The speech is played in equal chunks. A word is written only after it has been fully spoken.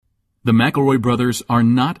The McElroy brothers are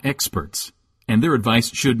not experts, and their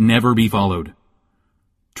advice should never be followed.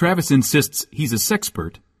 Travis insists he's a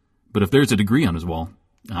sexpert, but if there's a degree on his wall,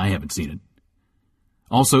 I haven't seen it.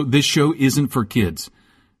 Also, this show isn't for kids,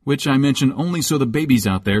 which I mention only so the babies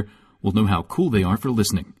out there will know how cool they are for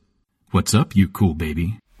listening. What's up, you cool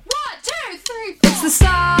baby? 1, 2, 3, 4. It's the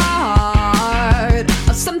start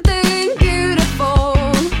of something beautiful.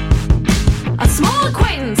 A small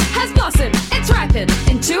acquaintance has blossomed, it's ripened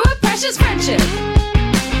into a precious friendship.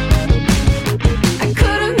 I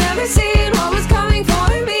could have never seen what was coming for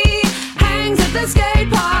me. Hangs at the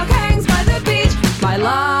skate park, hangs by the beach. My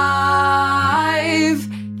life,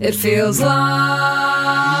 it feels like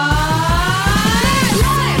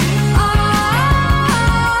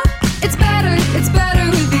it's better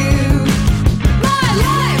with you. My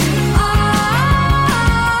life,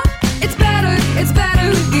 it's better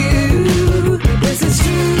with you. This is true.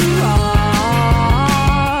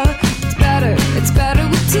 It's better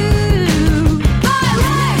with two. My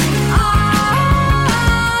life,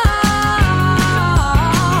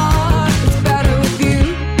 it's better with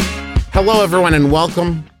you. Hello, everyone, and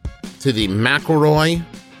welcome to the McElroy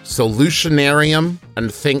Solutionarium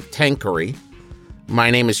and Think Tankery. My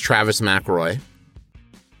name is Travis McElroy.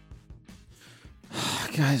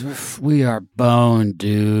 Guys, we are bone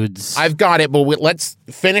dudes. I've got it, but let's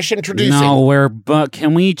finish introducing. No,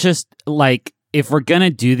 can we just, if we're gonna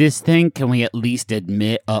do this thing, can we at least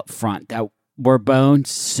admit up front that we're boned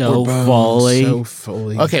so fully?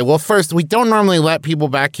 Okay, well, first, we don't normally let people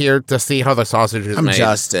back here to see how the sausage is made. I'm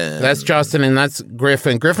Justin. That's Justin, and that's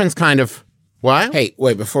Griffin. Griffin's kind of... What? Hey,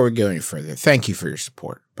 wait, before we go any further, thank you for your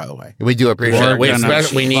support, by the way. We do appreciate it.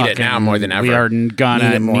 We need it now more than ever. We are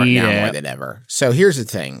gonna need it more than ever. So here's the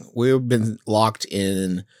thing. We've been locked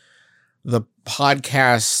in the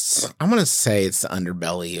podcasts. I'm going to say it's the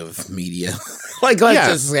underbelly of media. Let's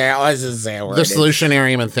just say it. The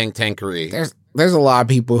Solutionarium and Think Tankery. There's a lot of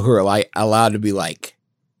people who are allowed to be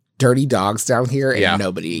dirty dogs down here, and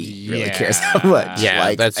nobody really cares that much.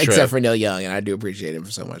 Yeah, that's true. Except for Neil Young, and I do appreciate him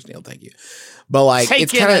so much, Neil. Thank you. But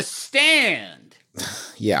it's kind of a stand.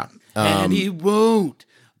 Yeah, and he won't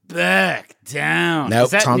back down.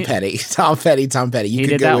 Nope, Tom Petty. Tom Petty. You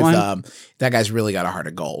could go with that guy's really got a heart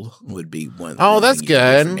of gold. Would be one. Oh, that's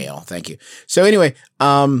good. Neil, thank you. So anyway, we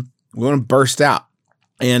want to burst out.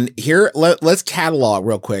 And here, let's catalog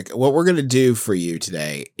real quick. What we're going to do for you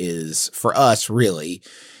today is, for us really,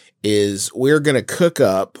 is we're going to cook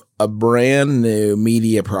up a brand new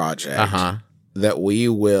media project that we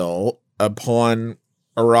will, upon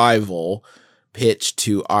arrival, pitch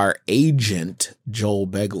to our agent, Joel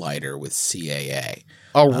Beglighter with CAA.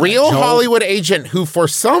 A real Hollywood agent who, for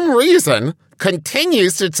some reason,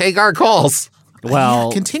 continues to take our calls.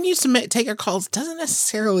 Well, continues to take our calls. Doesn't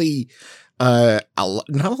necessarily... not a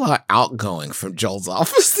lot outgoing from Joel's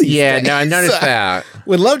office these days. No, I noticed that.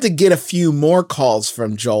 We'd love to get a few more calls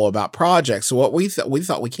from Joel about projects. So what we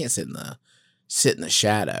thought we can't sit in the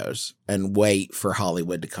shadows and wait for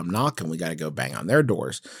Hollywood to come knocking. We got to go bang on their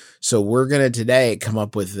doors. So we're going to today come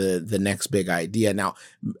up with the next big idea. Now,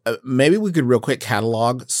 maybe we could real quick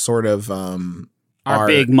catalog sort of our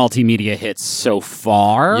big multimedia hits so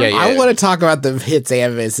far. Yeah. I want to talk about the hits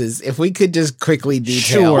and misses. If we could just quickly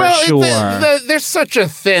detail. Sure. There's such a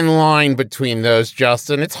thin line between those,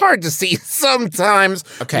 Justin. It's hard to see sometimes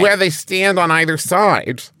where they stand on either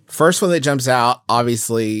side. First one that jumps out,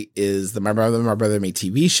 obviously, is the My Brother, Me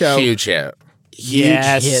TV show. Huge hit.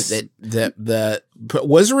 Huge hit that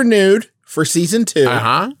was renewed for season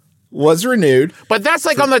 2. Was renewed. But that's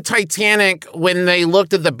on the Titanic when they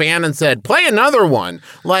looked at the band and said, play another one.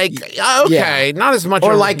 Not as much.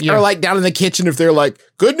 Or down in the kitchen if they're like,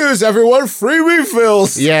 good news, everyone, free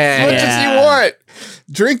refills. Yeah. As much as you want.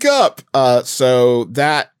 Drink up. So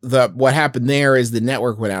what happened there is the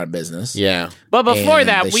network went out of business. Yeah. But before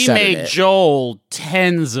that, we made Joel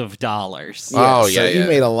tens of dollars. Yeah, he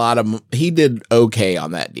made a lot of, he did okay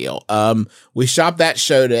on that deal. We shopped that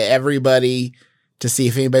show to everybody to see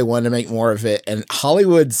if anybody wanted to make more of it, and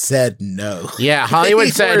Hollywood said no. Yeah, Hollywood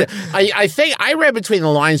said, I think, I read between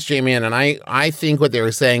the lines, J-Man, and I think what they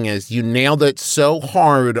were saying is, you nailed it so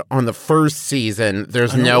hard on the first season,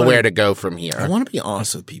 there's nowhere to go from here. I want to be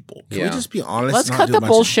honest with people. Can we just be honest? Let's cut the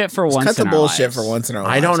bullshit for once in our lives. Cut the bullshit for once in our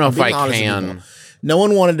lives. I don't know if I can. No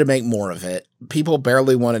one wanted to make more of it. People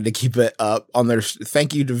barely wanted to keep it up on their.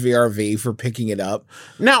 Thank you to VRV for picking it up.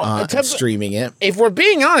 Now, and streaming it. If we're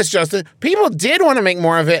being honest, Justin, people did want to make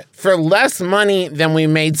more of it for less money than we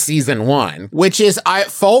made season 1, which is,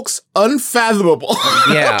 folks, unfathomable.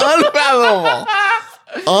 Yeah,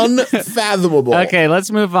 unfathomable. Okay,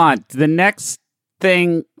 let's move on. The next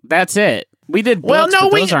thing. That's it. We did Well, books, no,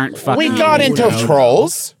 but we those aren't fucking. we got into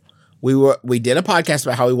Trolls. We did a podcast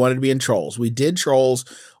about how we wanted to be in Trolls. We did Trolls.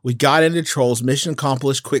 We got into Trolls. Mission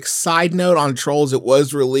accomplished. Quick side note on Trolls: it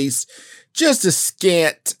was released just a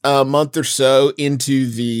scant month or so into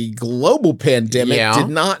the global pandemic. Yeah. Did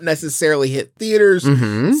not necessarily hit theaters.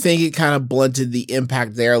 Mm-hmm. Think it kind of blunted the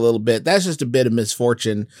impact there a little bit. That's just a bit of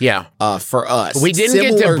misfortune. Yeah. For us, We didn't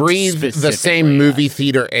get to breathe the same specifically, movie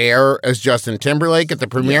theater air as Justin Timberlake at the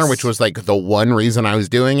premiere, Yes. which was like the one reason I was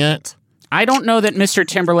doing it. I don't know that Mr.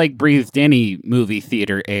 Timberlake breathed any movie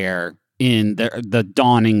theater air in the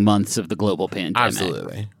dawning months of the global pandemic.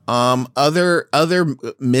 Absolutely. Other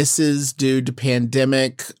misses due to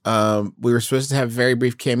pandemic. We were supposed to have very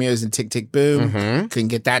brief cameos in Tick Tick Boom. Mhm. Couldn't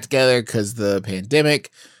get that together because the pandemic.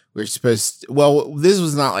 We were supposed to, well, this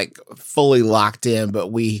was not like fully locked in,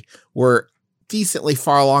 but we were decently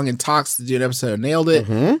far along in talks to do an episode of Nailed It.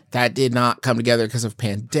 Mhm. That did not come together because of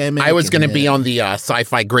pandemic. I was going to and be then- on the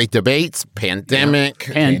Sci-Fi Great Debates, pandemic.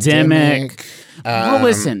 Pandemic. Well,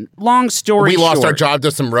 listen, long story We short. lost our job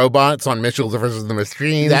to some robots on Mitchell versus the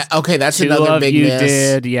Machines. That's Two another of big you miss.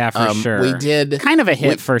 did, yeah, for sure. We did. Kind of a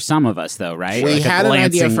hit for some of us, though, right? We Like had a an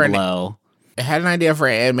idea glancing for an- blow. I had an idea for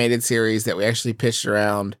an animated series that we actually pitched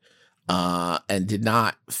around and did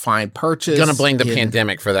not find purchase. Going to blame the in-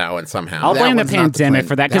 pandemic for that one somehow. I'll That blame the one's not the pandemic plan.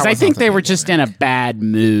 for that That because I one's think not they the were just in a bad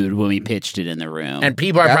mood when we pitched it in the room. And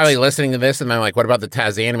people are That's- probably listening to this and they're like, what about the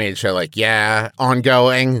Taz animated show? Like, yeah,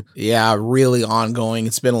 ongoing. Yeah, really ongoing.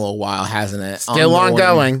 It's been a little while, hasn't it? Still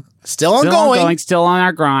ongoing. Still still ongoing. still on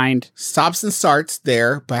our grind. Stops and starts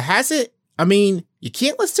there, but has it? I mean, you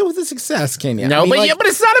can't list it with a success, can you? No, I mean, but like, yeah, but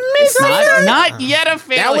it's not a miss. Not yet a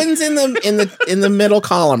failure. that one's in the middle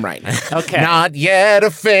column right now. Okay. Not yet a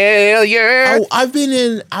failure. Oh, I've been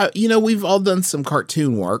in. We've all done some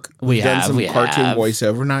cartoon work. We've done some cartoon have.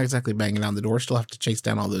 voiceover. Not exactly banging down the door. Still have to chase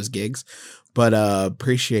down all those gigs, but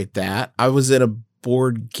appreciate that. I was in a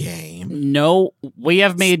board game. No, we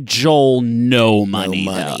have made Joel no money,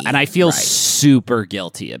 money, though, and I feel right. super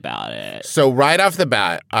guilty about it. So right off the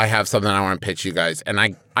bat, I have something I want to pitch you guys. And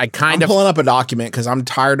I kind I'm of... pulling up a document because I'm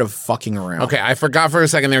tired of fucking around. Okay, I forgot for a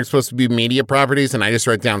second they were supposed to be media properties, and I just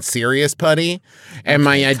wrote down Serious Putty. And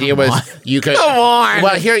my idea was you could... Come on.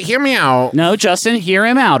 Well, hear me out. No, Justin, hear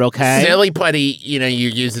him out, okay? Silly Putty, you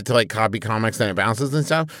use it to like copy comics and it bounces and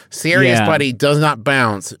stuff. Serious Yeah. Putty does not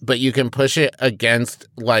bounce, but you can push it against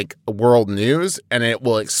like world news and it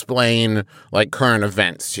will explain like current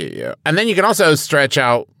events to you. And then you can also stretch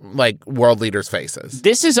out like world leaders' faces.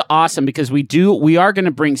 This is awesome because we are going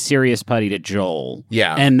to bring Serious Putty to Joel.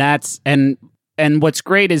 Yeah. And that's and what's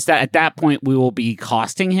great is that at that point we will be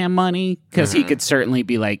costing him money because he could certainly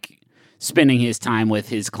be like spending his time with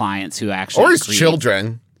his clients who actually Or his create-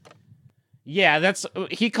 children. Yeah,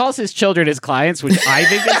 he calls his children his clients, which I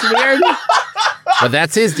think is weird. But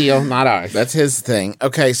that's his deal, not ours. That's his thing.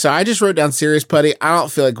 Okay, so I just wrote down Serious Putty. I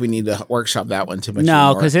don't feel like we need to workshop that one too much. No,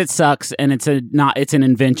 anymore. because it sucks and it's an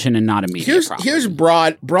invention and not a media property. here's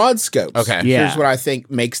broad scopes. Okay. Yeah. Here's what I think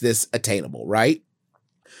makes this attainable, right?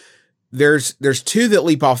 There's two that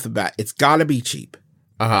leap off the bat. It's got to be cheap.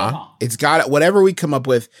 Uh-huh. It's got whatever we come up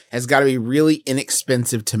with has got to be really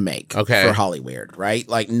inexpensive to make Okay. for Hollyweird, right?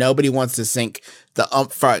 Like nobody wants to sink the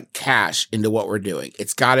upfront cash into what we're doing.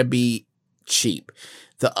 It's got to be cheap.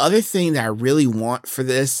 The other thing that I really want for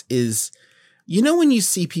this is, when you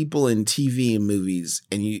see people in TV and movies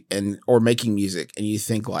or making music and you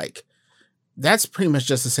think like, that's pretty much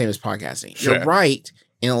just the same as podcasting. Sure. You're right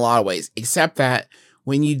in a lot of ways, except that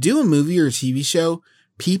when you do a movie or a TV show,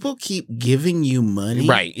 people keep giving you money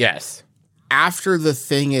Right, yes. after the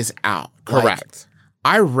thing is out. Correct.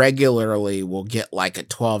 Like, I regularly will get like a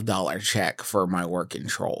 $12 check for my work in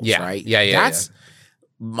Trolls, Yeah. right? Yeah. That's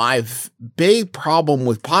my big problem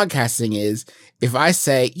with podcasting is if I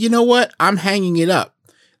say, you know what, I'm hanging it up.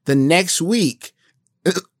 The next week,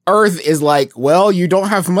 Earth is like, well, you don't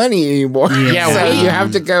have money anymore. Yeah, so we- you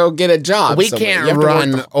have to go get a job. We somewhere. You can't have to work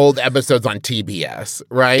run the- old episodes on TBS,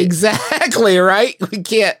 right? Exactly, right? We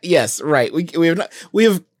can't. Yes, right. We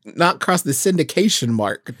have not crossed the syndication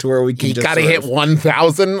mark to where we can You just got to sort hit of-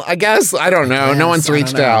 1,000, I guess. I don't know. Yes, No one's I don't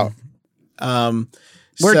reached know. out.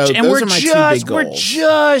 So those are my two big we're goals.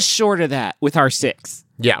 just short of that with our 6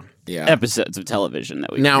 Yeah. Yeah. episodes of television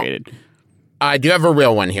that we Now- created. I do have a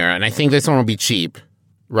real one here, and I think this one will be cheap,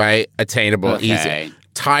 right? Attainable, Okay. easy.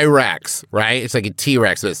 T-Rex, right? It's like a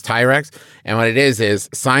T-Rex, but it's T-Rex. And what it is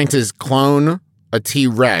scientists clone a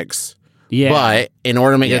T-Rex, Yeah. but in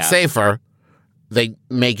order to make it Yeah. safer, they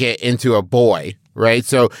make it into a boy, right?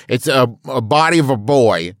 So it's a body of a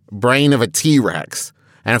boy, brain of a T-Rex,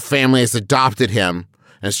 and a family has adopted him.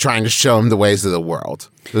 and is trying to show him the ways of the world.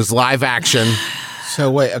 There's live action. So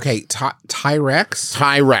wait, okay, T-Rex?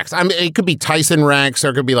 T-Rex. I mean, it could be Tyson Rex,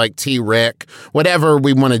 or it could be like T-Rick, whatever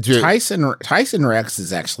we want to do. Tyson Rex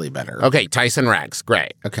is actually better. Okay, Tyson Rex,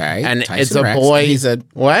 great. Okay, and Tyson it's a Rex. boy. He's a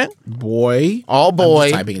what? Boy. All boy. I'm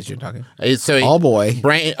just typing as you're talking. All boy.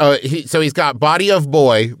 Brain. So he's got body of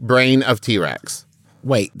boy, brain of T-Rex.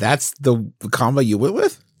 Wait, that's the combo you went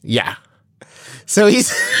with? Yeah. So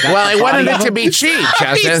he's well, I wanted it to be cheap,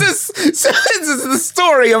 Justin. So this is the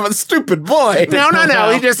story of a stupid boy.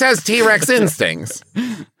 No. He just has T-Rex instincts.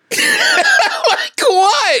 Like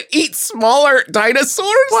what? Eat smaller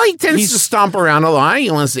dinosaurs? Well, he tends to stomp around a lot.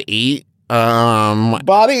 He wants to eat.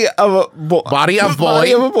 Body of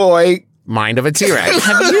a boy. Mind of a T-Rex.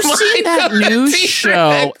 Have you seen that news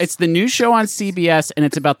show? It's the new show on CBS, and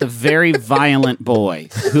it's about the very violent boy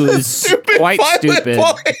who is quite stupid.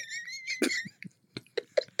 Boy.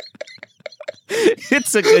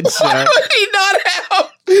 It's a good show. Why would he not have?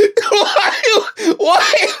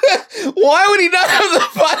 Why would he not have the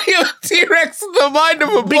body of a T-Rex and the mind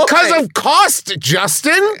of a boy? Because of cost,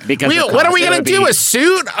 Justin. What are we going to do? A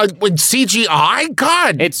suit with CGI?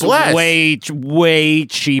 God, it's bless. way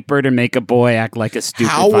cheaper to make a boy act like a stupid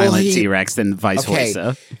violent T-Rex than vice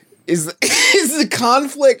versa. Is the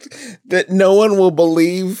conflict that no one will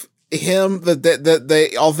believe him, that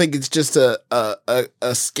they all think it's just a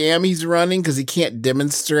scam he's running because he can't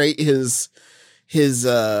demonstrate his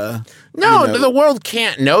the world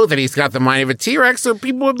can't know that he's got the mind of a T-Rex, so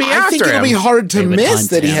people would be after him. I think it'll be hard to miss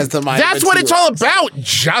that he has the mind of a T-Rex. That's what it's all about,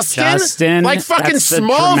 Justin. Like fucking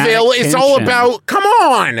Smallville, it's all tension. About, come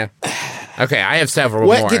on. Okay, I have several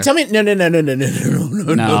more. Tell me, no,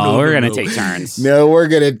 we're gonna take turns. No, we're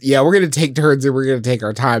gonna take turns and we're gonna take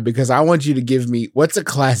our time because I want you to give me what's a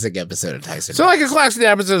classic episode of Tyson. So, like a classic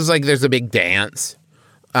episode is like there's a big dance,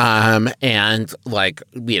 and like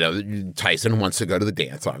Tyson wants to go to the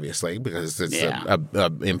dance, obviously, because it's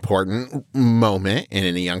a important moment in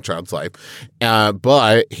any young child's life.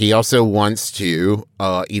 But he also wants to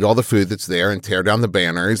eat all the food that's there and tear down the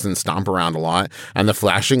banners and stomp around a lot. And the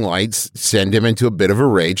flashing lights send him into a bit of a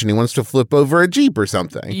rage, and he wants to flip over a Jeep or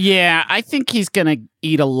something. Yeah, I think he's gonna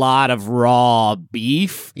eat a lot of raw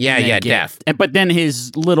beef. But then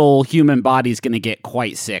his little human body's gonna get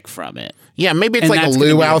quite sick from it. Yeah, maybe it's like a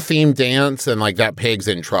luau themed dance, and like that pig's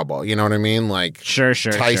in trouble. You know what I mean? Like, sure.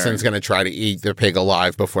 Tyson's going to try to eat the pig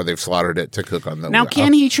alive before they've slaughtered it to cook on the Now,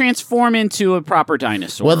 can he transform into a proper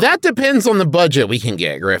dinosaur? Well, that depends on the budget we can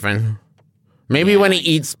get, Griffin. Maybe when he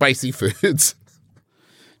eats spicy foods.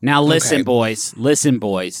 Now, listen, boys.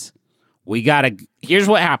 Here's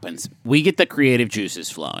what happens. We get the creative juices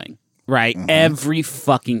flowing, right? Mm-hmm. Every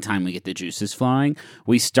fucking time we get the juices flowing,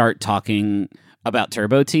 we start talking about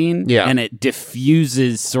Turbo Teen, and it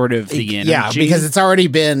diffuses sort of the energy. Yeah, because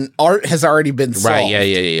art has already been solved. Right,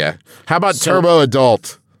 yeah. How about Turbo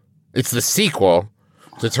Adult? It's the sequel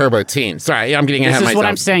to Turbo Teen. Sorry, I'm getting ahead of myself. This is what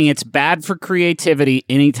I'm saying. It's bad for creativity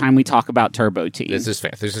anytime we talk about Turbo Teen. This is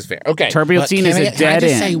fair. Okay. Turbo Teen is a dead end. Can I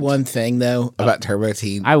just say one thing, though, about Turbo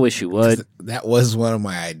Teen? I wish you would. That was one of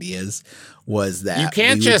my ideas, was that... You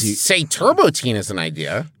can't just say Turbo Teen is an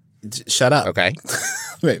idea. Shut up. Okay.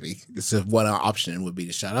 Maybe. So one option would be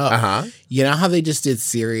to shut up. Uh-huh. You know how they just did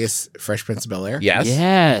serious Fresh Prince of Bel-Air?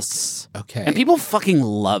 Yes. Okay. And people fucking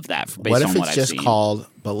love that based what if on it's what I've just seen. called,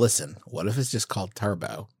 but listen, what if it's just called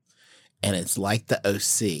Turbo? And it's like the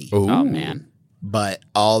OC. Ooh. Oh, man. But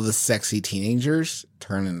all the sexy teenagers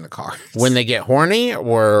turn into cars. When they get horny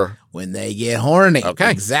or... When they get horny.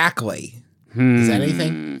 Okay. Exactly. Is that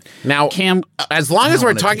anything? Now, as long as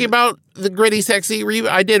we're talking about the Gritty Sexy reboot,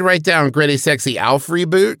 I did write down Gritty Sexy Alf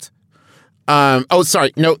reboot.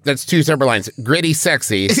 Sorry. No, that's two separate lines. Gritty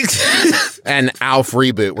Sexy and Alf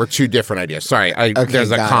reboot were two different ideas. Sorry.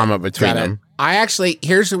 There's a comma between them. I actually,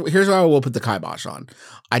 here's what I will put the kibosh on.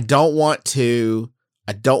 I don't want to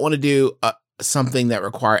do something that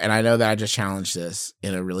and I know that I just challenged this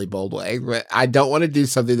in a really bold way, but I don't want to do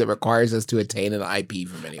something that requires us to attain an IP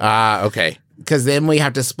from anyone. Okay. Because then we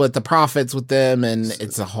have to split the profits with them, and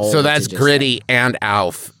it's a whole... So that's Gritty and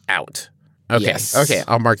Alf out. Okay. Yes. Okay,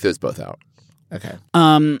 I'll mark those both out. Okay.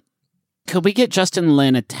 Could we get Justin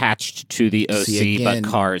Lin attached to the OC again, but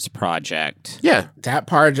Cars project? Yeah. That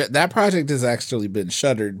project has actually been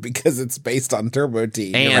shuttered because it's based on Turbo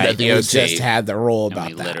Teen. And the we OC. just had the role And about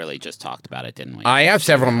we that. literally just talked about it, didn't we? I have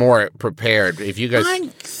several more prepared. If you guys... I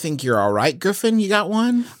think you're all right, Griffin. You got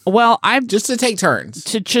one? Well, I've Just to take turns.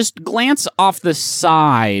 to just glance off the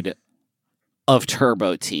side of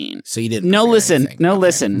Turbo Teen. So you didn't... No, prepare listen. anything. No, Okay.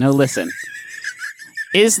 listen. No, listen.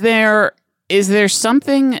 Is there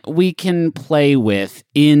something we can play with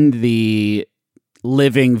in the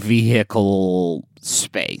living vehicle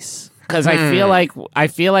space. Because I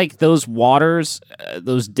feel like those waters,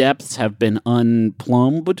 those depths have been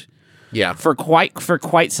unplumbed. Yeah. For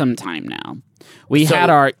quite some time now.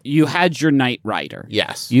 You had your Knight Rider.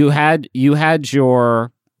 Yes. You had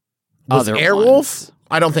your other Airwolf? ones.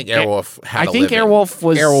 I don't think Airwolf had I think Airwolf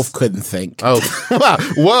was Airwolf couldn't think. Oh.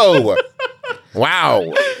 Whoa.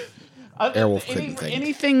 Wow. Airwolf couldn't think.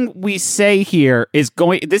 Anything we say here is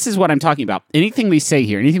going. This is what I'm talking about. Anything we say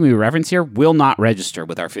here, anything we reference here, will not register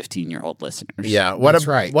with our 15-year-old listeners. Yeah, That's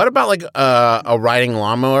right. What about like a riding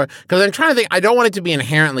lawnmower? Because I'm trying to think. I don't want it to be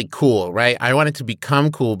inherently cool, right? I want it to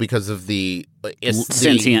become cool because of the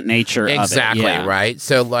sentient nature of it. Exactly, right?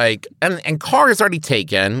 So like, and car is already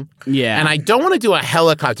taken. Yeah, and I don't want to do a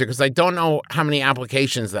helicopter because I don't know how many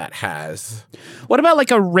applications that has. What about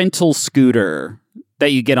like a rental scooter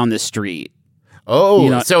that you get on the street?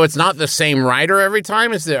 Oh, so it's not the same rider every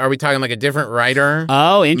time? Are we talking like a different rider?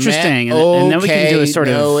 Oh, interesting. And then we can do a sort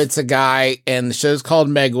of... No, it's a guy, and the show's called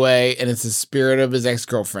Megway, and it's the spirit of his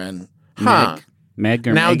ex-girlfriend. Huh. Meg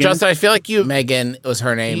or now, Megan? Justin, I feel like you... Megan was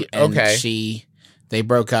her name, and they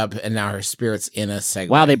broke up, and now her spirit's in a Segway.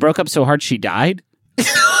 Wow, they broke up so hard she died?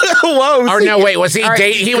 Whoa. Or no, wait, was he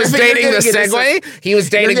he was dating the Segway? He was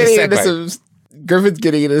dating the Segway. Griffin's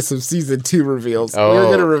getting into some season 2 reveals. Oh. We were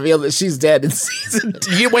going to reveal that she's dead in season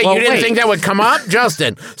 2. You didn't think that would come up,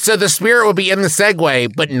 Justin? So the spirit would be in the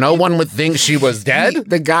Segway, but no one would think she was dead?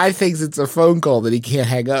 The guy thinks it's a phone call that he can't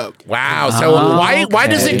hang up. Wow. So why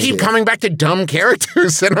does it keep coming back to dumb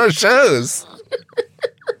characters in our shows?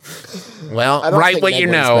 Well, write what you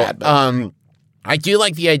know. Bad, I do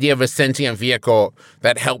like the idea of a sentient vehicle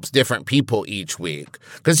that helps different people each week.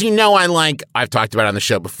 Because I've talked about it on the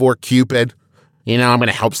show before, Cupid. I'm going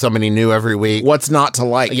to help somebody new every week. What's not to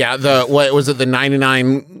like? Yeah, what was it? The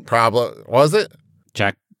 99 problem? Was it?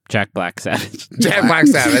 Jack Black Savage. Jack Black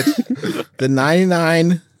Savage. The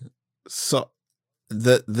 99. So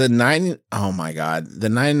the 90. Oh my God! The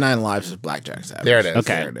 99 lives of Black Jack Savage. There it is.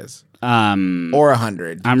 Okay. There it is. Or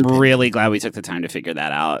 100. I'm really glad we took the time to figure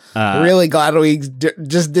that out. Really glad we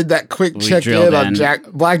just did that quick check-in on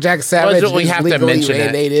Black Jack Savage. We have to mention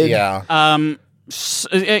it. Yeah.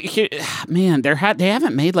 Man, they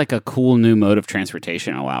haven't made like a cool new mode of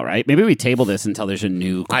transportation in a while, right? Maybe we table this until there's a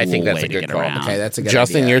new cool I think that's way a to good get call. around. Okay, that's a good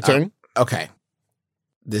Justin, idea. your turn. Okay.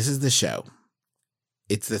 This is the show.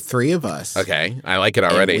 It's the three of us. Okay, I like it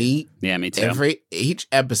already. Yeah, me too. Each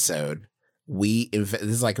episode, this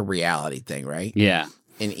is like a reality thing, right? Yeah.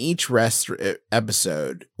 In each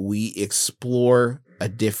episode, we explore a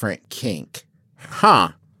different kink. Huh.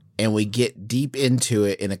 And we get deep into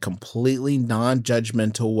it in a completely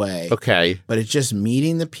non-judgmental way. Okay. But it's just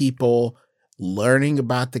meeting the people, learning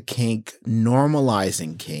about the kink,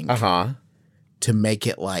 normalizing kink. To make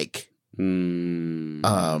it like to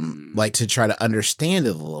try to understand it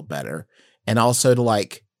a little better. And also to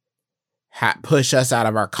like push us out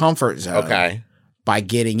of our comfort zone. Okay. By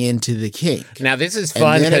getting into the kink. Now, this is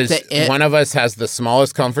fun because one of us has the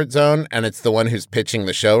smallest comfort zone, and it's the one who's pitching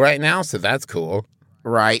the show right now, so that's cool.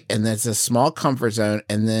 Right, and that's a small comfort zone,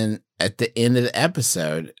 and then at the end of the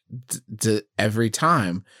episode, every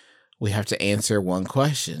time, we have to answer one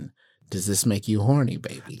question. Does this make you horny,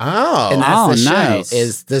 baby? Oh. And that's the nice. show,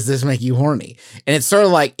 does this make you horny? And it's sort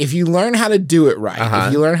of like, if you learn how to do it right,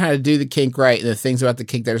 if you learn how to do the kink right, and the things about the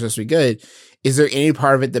kink that are supposed to be good, is there any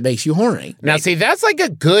part of it that makes you horny? Now, see, that's like a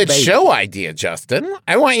good show idea, Justin.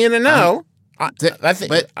 I want you to know.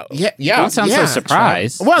 Don't sound so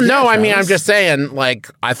surprised. Well, no, I mean, I'm just saying, like,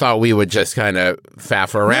 I thought we would just kind of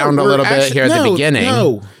faff around a little bit here at the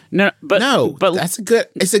beginning. But that's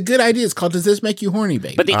it's a good idea. It's called, does this make you horny,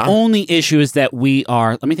 baby? But the only issue is that we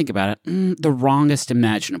are, let me think about it, the wrongest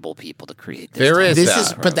imaginable people to create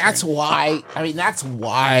this. But that's why,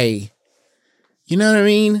 you know what I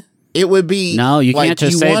mean? It would be. No, you can't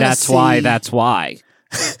just say that's why.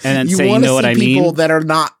 And then say, you know what I mean? People that are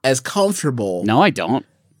not as comfortable. No, I don't.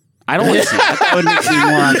 I don't want to see that. That would make me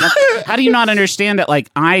more uncomfortable. How do you not understand that? Like,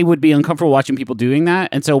 I would be uncomfortable watching people doing that.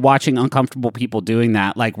 And so watching uncomfortable people doing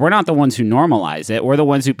that, like, we're not the ones who normalize it. We're the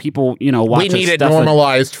ones who people, watch. We need it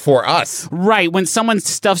normalized for us. Right. When someone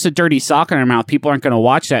stuffs a dirty sock in their mouth, people aren't going to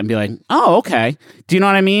watch that and be like, oh, okay. Do you know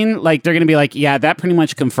what I mean? Like, they're going to be like, yeah, that pretty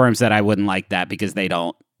much confirms that I wouldn't like that because they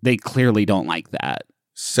clearly don't like that.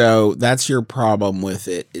 So that's your problem with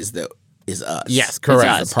it is us. Yes,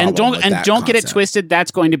 correct. And don't get it twisted.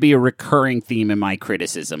 That's going to be a recurring theme in my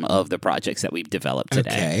criticism of the projects that we've developed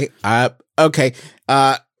today. Okay.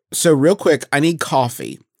 So real quick, I need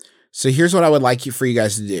coffee. So here's what I would like for you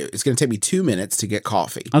guys to do. It's going to take me 2 minutes to get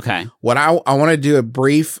coffee. Okay. What I want to do a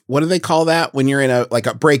brief, what do they call that when you're in a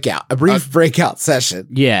brief breakout session?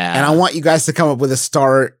 Yeah. And I want you guys to come up with a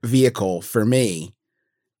star vehicle for me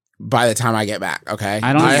by the time I get back. Okay.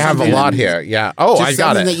 I have a lot here. Yeah. Oh, just I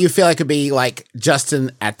got it. Something that you feel like could be like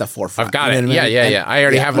Justin at the forefront. I've got it. You know what I mean? Yeah. I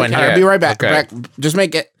already have one here. I'll be right back. Okay. Just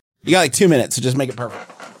make it. You got like 2 minutes, so just make it perfect.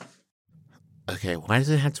 Okay. Why does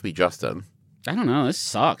it have to be Justin? I don't know. This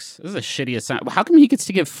sucks. This is the shittiest sign. How come he gets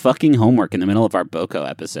to give fucking homework in the middle of our Boko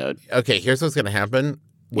episode? Okay, here's what's going to happen.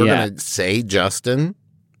 We're going to say Justin.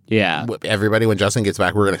 Yeah. Everybody, when Justin gets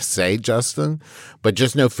back, we're going to say Justin. But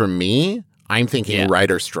just know for me, I'm thinking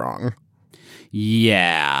Ryder Strong.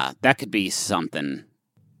 Yeah. That could be something.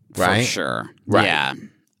 Right? For sure. Right. Yeah.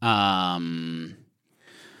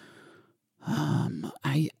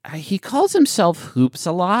 He calls himself Hoops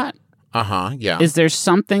a lot. Yeah. Is there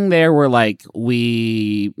something there where, like,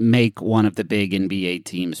 we make one of the big NBA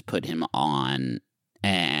teams put him on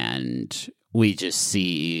and we just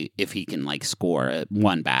see if he can, like, score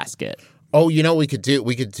one basket? Oh, you know what we could do?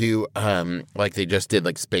 We could do, like they just did,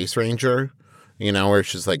 like, Space Ranger, you know, where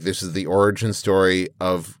it's just like, this is the origin story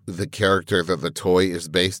of the character that the toy is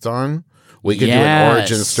based on. We could do an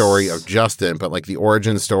origin story of Justin, but, like, the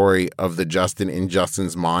origin story of the Justin in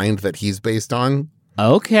Justin's mind that he's based on.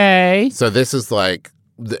 Okay. So this is like,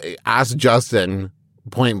 ask Justin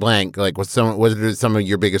point blank, like, what are some of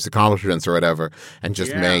your biggest accomplishments or whatever, and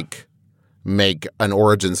just make an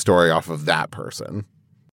origin story off of that person.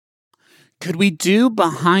 Could we do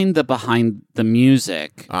behind the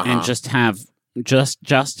music and just have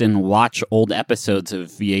Justin watch old episodes of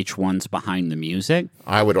VH1's Behind the Music?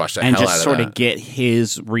 I would watch that and hell just out sort of of get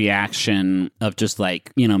his reaction of just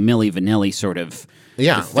like, you know, Milli Vanilli sort of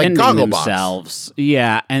like Gogglebox themselves.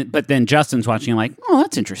 Yeah, but then Justin's watching like, oh,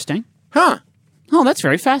 that's interesting. Huh. Oh, that's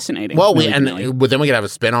very fascinating. Well, then we could have a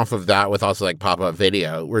spin-off of that with also like pop-up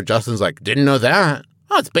video where Justin's like, didn't know that.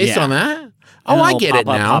 Oh, it's based on that. Oh, I get it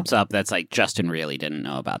now. Pops up that's like, Justin really didn't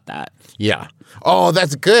know about that. Yeah. Oh,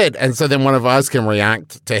 that's good. And so then one of us can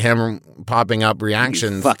react to him popping up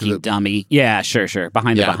reactions. You fucking dummy. Yeah, sure.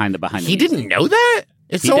 Behind the He didn't know that?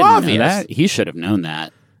 It's he so obvious. Know that? He should have known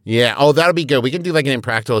that. Yeah. Oh, that'll be good. We can do like an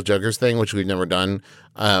Impractical Jokers thing, which we've never done,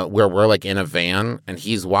 where we're like in a van and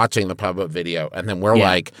he's watching the pop-up video and then we're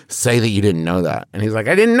like, say that you didn't know that. And he's like,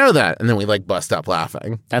 I didn't know that. And then we like bust up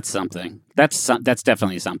laughing. That's something. That's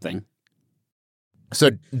definitely something.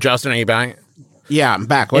 So, Justin, are you back? Yeah, I'm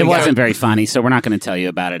back. It wasn't very funny, so we're not going to tell you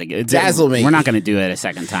about it again. Dazzle me. We're not going to do it a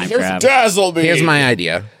second time, Trav. Dazzle me. Here's my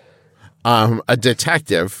idea. A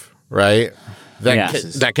detective, right?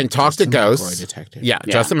 That can talk to ghosts. Detective. Yeah,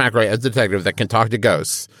 Justin McElroy as a detective that can talk to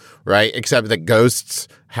ghosts, right? Except that ghosts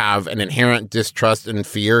have an inherent distrust and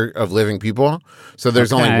fear of living people. So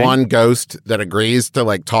there's only one ghost that agrees to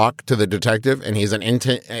like talk to the detective, and he's an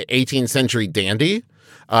 18th century dandy.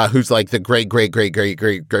 Who's like the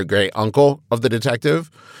great uncle of the detective.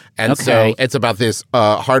 And so it's about this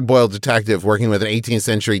hard-boiled detective working with an 18th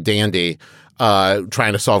century dandy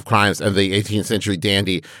trying to solve crimes. And the 18th century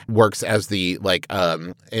dandy works as the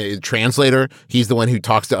translator. He's the one who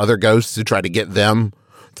talks to other ghosts to try to get them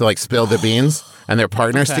to like spill the beans, and they're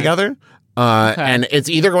partners together. And it's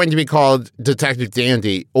either going to be called Detective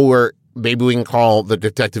Dandy, or maybe we can call the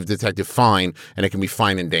Detective Fine, and it can be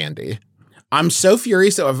Fine and Dandy. I'm so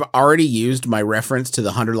furious that I've already used my reference to the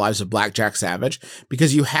 100 Lives of Blackjack Savage,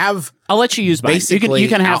 because you have. I'll let you use mine. You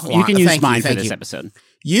can use mine for this episode.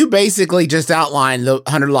 You basically just outlined the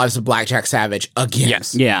 100 Lives of Blackjack Savage again.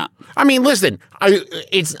 Yes. Yeah. I mean, listen,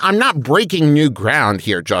 I'm not breaking new ground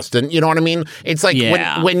here, Justin. You know what I mean? It's like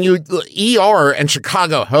when you ER and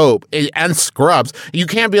Chicago Hope and Scrubs, you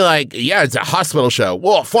can't be like, yeah, it's a hospital show.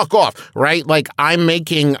 Well, fuck off, right? Like, I'm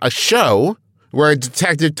making a show where a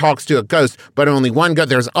detective talks to a ghost, but only one ghost.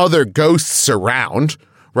 There's other ghosts around,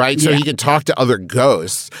 right? So he can talk to other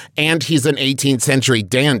ghosts. And he's an 18th century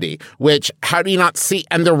dandy, which, how do you not see?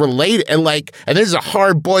 And they're related. And this is a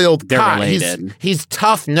hard-boiled guy. Related. He's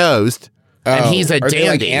tough-nosed, and he's a dandy. They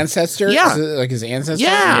like ancestors? Yeah. Like his ancestors?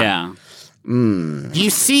 Yeah. You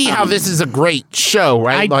see how this is a great show,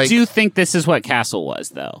 right? I do think this is what Castle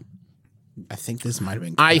was, though. I think this might have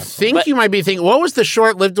been. I think you might be thinking, what was the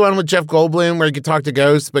short-lived one with Jeff Goldblum where he could talk to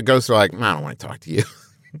ghosts, but ghosts are like, I don't want to talk to you.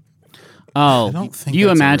 Oh, I don't think you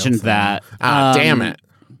that's a real imagined thing. that. Damn it.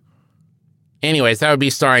 Anyways, that would be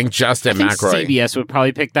starring Justin McElroy. CBS would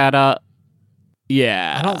probably pick that up.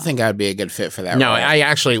 Yeah. I don't think I'd be a good fit for that. No, role. I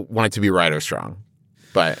actually want it to be Ryder Strong.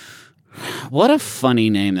 But What a funny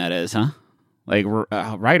name that is, huh? Like,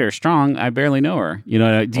 Ryder Strong, I barely know her. You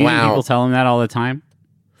know, do you hear people tell him that all the time?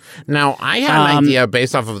 Now, I had an idea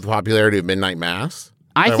based off of the popularity of Midnight Mass.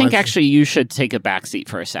 I think actually you should take a backseat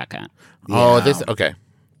for a second. Okay.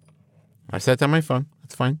 I set down my phone.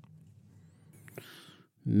 That's fine.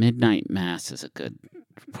 Midnight Mass is a good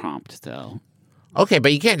prompt, though. Okay,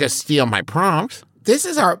 but you can't just steal my prompt. This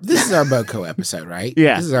is our Boko episode, right?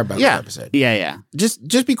 Yeah. This is our Boko episode. Yeah.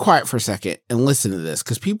 Just be quiet for a second and listen to this,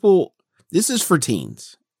 because this is for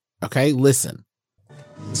teens. Okay, listen.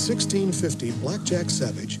 In 1650, Blackjack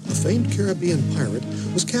Savage, a famed Caribbean pirate,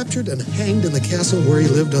 was captured and hanged in the castle where he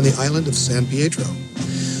lived on the island of San Pietro.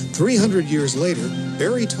 300 years later,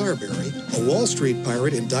 Barry Tarberry, a Wall Street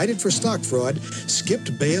pirate indicted for stock fraud,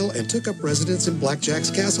 skipped bail and took up residence in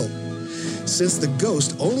Blackjack's castle. Since the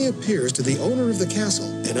ghost only appears to the owner of the castle,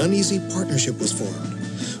 an uneasy partnership was formed.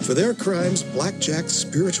 For their crimes, Blackjack's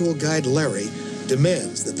spiritual guide Larry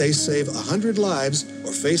demands that they save 100 lives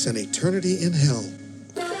or face an eternity in hell.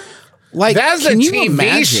 Like, that's a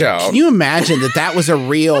TV show. Can you imagine that was a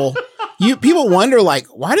real... People wonder, like,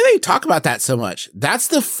 why do they talk about that so much? That's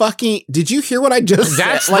the fucking... Did you hear what I just said?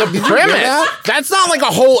 That's the premise. That's not like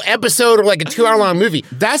a whole episode or like a 2-hour-long movie.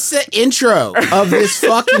 That's the intro of this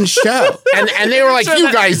fucking show. And they were like,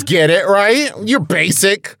 you guys get it, right? Your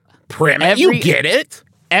basic premise. You get it.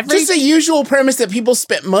 Just the usual premise that people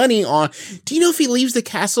spent money on. Do you know if he leaves the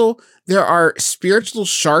castle, there are spiritual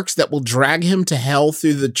sharks that will drag him to hell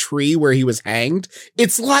through the tree where he was hanged?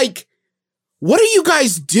 It's like, what are you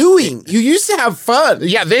guys doing? You used to have fun.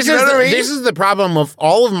 Yeah, this is the problem of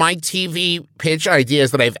all of my TV pitch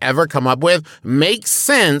ideas that I've ever come up with. Makes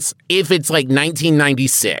sense if it's like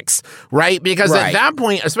 1996, right? Because at that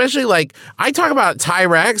point, especially like I talk about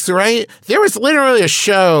T-Rex, right? There was literally a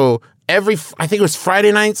show I think it was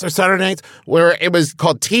Friday nights or Saturday nights, where it was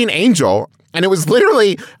called Teen Angel. And it was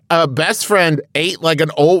literally a best friend ate like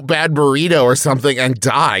an old bad burrito or something and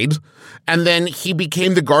died. And then he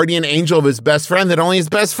became the guardian angel of his best friend that only his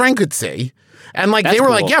best friend could see. And like they were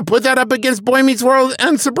like, yeah, put that up against Boy Meets World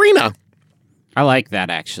and Sabrina. I like that,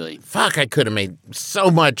 actually. Fuck, I could have made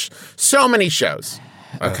so many shows.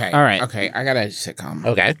 Okay. All right. Okay, I got a sitcom.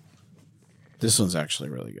 Okay. This one's actually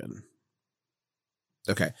really good.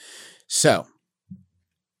 Okay. So,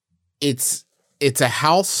 it's a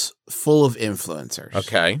house full of influencers.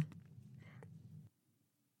 Okay.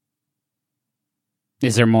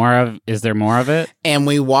 Is there more of it? And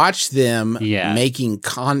we watch them Yeah. making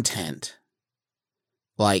content,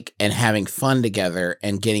 like, and having fun together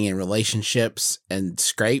and getting in relationships and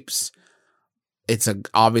scrapes. It's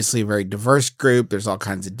obviously a very diverse group. There's all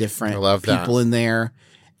kinds of different people in there.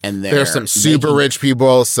 And there's some super rich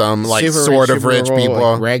people, some like sort of rich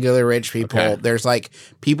people, like regular rich people. Okay. There's like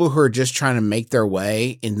people who are just trying to make their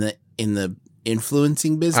way in the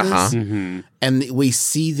influencing business. Mm-hmm. And we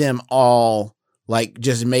see them all like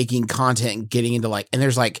just making content and getting into like, and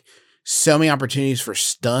there's like so many opportunities for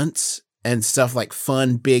stunts and stuff, like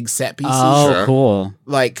fun, big set pieces. Oh, cool.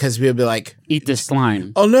 Like, cause we'll be like, eat this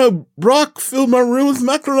slime. Oh no, Brock filled my room with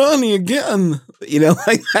macaroni again. You know,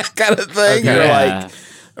 like that kind of thing. Okay.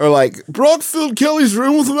 Or like, Brock filled Kelly's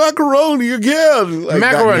room with macaroni again. Like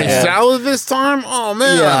macaroni salad this time? Oh,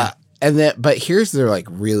 man. Yeah. And then, but here's their like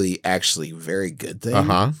really actually very good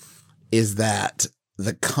thing. Is that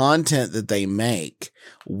the content that they make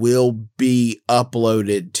will be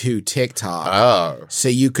uploaded to TikTok. Oh. So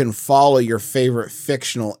you can follow your favorite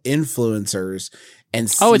fictional influencers and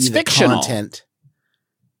see it's the fictional content.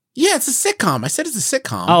 Yeah, it's a sitcom. I said it's a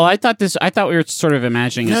sitcom. Oh, I thought we were sort of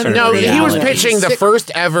imagining a sort of reality. He was pitching the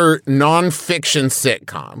first ever nonfiction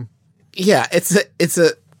sitcom. Yeah, it's a is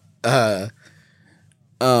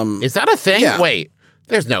that a thing? Yeah. Wait,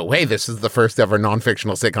 there's no way this is the first ever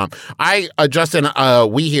non-fictional sitcom. Justin,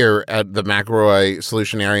 we here at the McElroy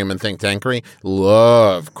Solutionarium and Think Tankery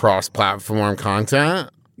love cross-platform content.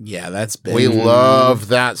 Yeah, that's big. We love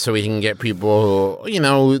that, so we can get people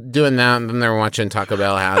who, doing that, and then they're watching Taco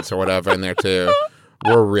Bell hats or whatever in there too.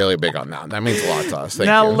 We're really big on that. That means a lot to us. Thank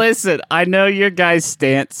you. Listen, I know your guys'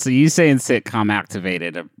 stance, so you saying sitcom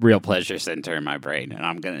activated a real pleasure center in my brain, and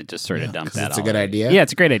I'm going to just sort of dump that. It's a good idea. Yeah,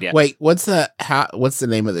 it's a great idea. Wait, what's the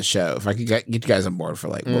name of the show? If I could get you guys on board for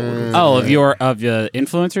like, what would of your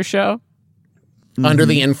influencer show? Under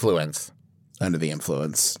the Influence. Under the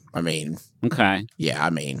Influence. I mean, okay. Yeah,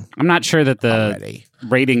 I mean, I'm not sure that the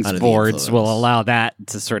ratings Under the boards Influence. will allow that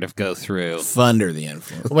to sort of go through. Under the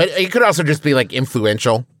Influence. Well, it could also just be like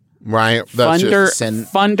influential, right?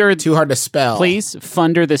 Funder. Too hard to spell. Please,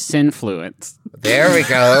 Funder the Sinfluence. There we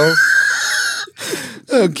go.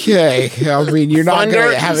 Okay. I mean, you're not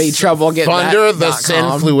going to have any trouble getting Funder the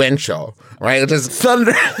that.com. Sinfluential, right? Just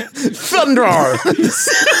Thunder.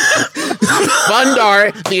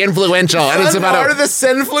 Fundar the influential. And it's about Fundar the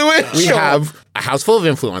sinfluential. We have a house full of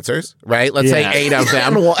influencers, right? Let's say 8 of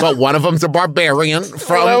them, but one of them's a barbarian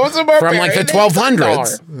from like the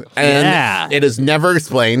 1200s. And it is never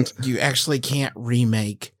explained. You actually can't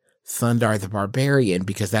remake Thundar the Barbarian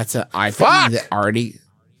because that's an IP that already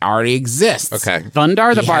exists. Okay.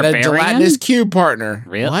 Thundar the Barbarian? Had a gelatinous cube partner.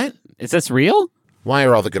 Real? What? Is this real? Why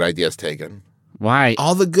are all the good ideas taken? Why?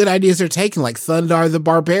 All the good ideas are taken, like Thundar the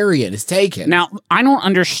Barbarian is taken. Now, I don't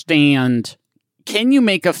understand. Can you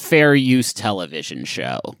make a fair use television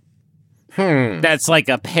show? That's like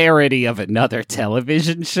a parody of another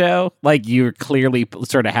television show. Like you're clearly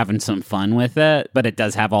sort of having some fun with it, but it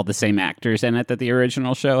does have all the same actors in it that the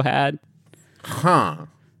original show had.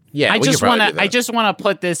 Yeah, I just want to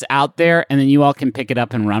put this out there, and then you all can pick it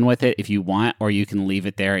up and run with it if you want, or you can leave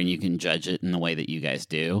it there and you can judge it in the way that you guys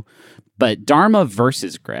do. But Dharma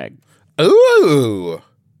versus Greg. Ooh.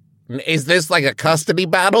 Is this like a custody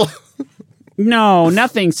battle? No,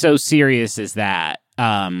 nothing so serious as that.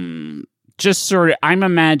 Just sort of, I'm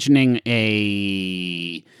imagining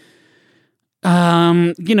a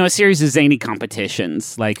series of zany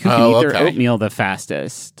competitions, like who can eat their oatmeal the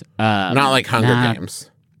fastest. Not like Hunger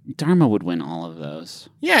Games. Dharma would win all of those.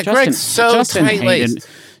 Yeah, Greg's so tight-laced.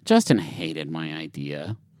 Justin hated my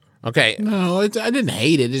idea. Okay. No, I didn't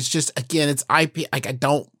hate it. It's just, again, it's IP. Like,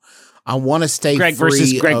 I want to stay Greg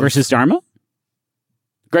versus Dharma?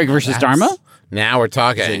 Greg versus Dharma? Now we're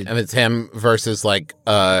talking. And it's him versus like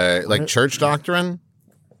church doctrine.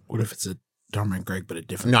 What if it's a Dharma and Greg, but a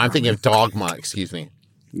different? No, I'm thinking of dogma. Excuse me.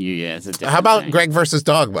 Yeah, it's a different How about thing. Greg versus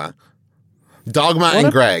dogma? Dogma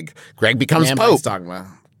and Greg. Greg becomes Pope.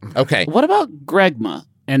 Dogma. Okay. What about Gregma?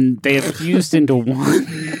 And they have fused into one.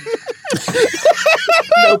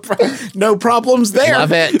 No problems there.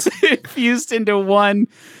 Love it. Fused into one.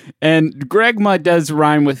 And Gregma does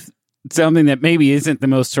rhyme with something that maybe isn't the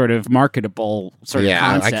most sort of marketable sort of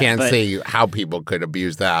concept. I can't see how people could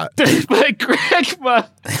abuse that. But Gregma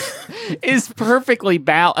is perfectly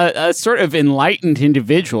a sort of enlightened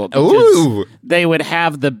individual because they would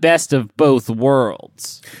have the best of both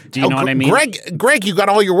worlds. Do you know what I mean? Greg, you got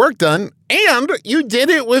all your work done, and you did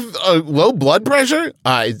it with low blood pressure.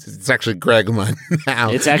 It's actually Gregma now.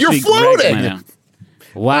 It's actually You're floating. Gregma now.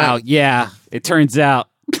 Wow, yeah. It turns out.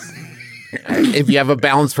 If you have a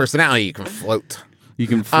balanced personality, you can float. You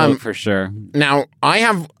can float for sure. Now, I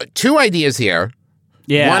have 2 ideas here.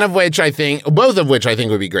 Yeah. Both of which I think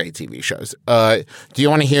would be great TV shows. Do you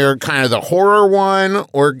want to hear kind of the horror one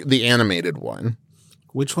or the animated one?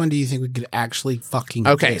 Which one do you think we could actually fucking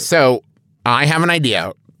Okay, so I have an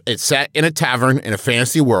idea. It's set in a tavern in a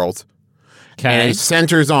fantasy world. Okay. And it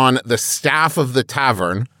centers on the staff of the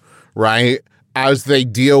tavern, right? As they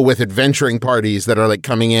deal with adventuring parties that are like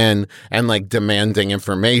coming in and like demanding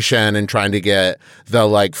information and trying to get the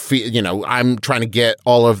like, I'm trying to get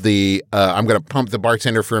all of the, I'm going to pump the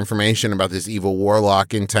bartender for information about this evil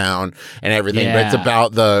warlock in town and everything. Yeah. But it's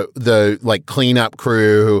about the like cleanup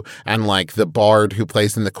crew and like the bard who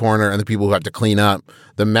plays in the corner and the people who have to clean up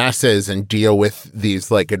the messes and deal with these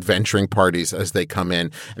like adventuring parties as they come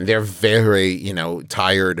in. And they're very,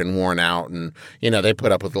 tired and worn out and, they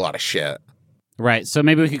put up with a lot of shit. Right, so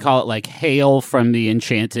maybe we could call it like Hail from the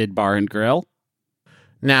Enchanted Bar and Grill.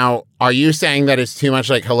 Now, are you saying that it's too much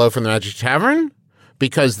like Hello from the Magic Tavern?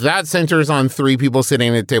 Because that centers on 3 people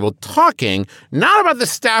sitting at a table talking, not about the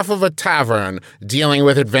staff of a tavern dealing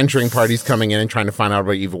with adventuring parties coming in and trying to find out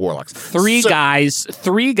about evil warlocks. 3 guys,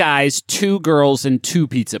 2 girls, and 2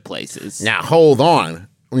 pizza places. Now, hold on.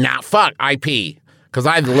 Now, fuck IP. Because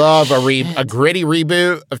I'd love a gritty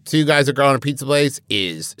reboot of 2 guys, a girl, and a pizza place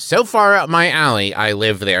is so far up my alley. I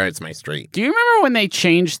live there. It's my street. Do you remember when they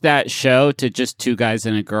changed that show to just 2 guys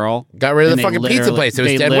and a girl? Got rid of the fucking pizza place. It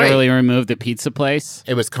was dead weight. They literally removed the pizza place?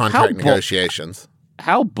 It was contract negotiations.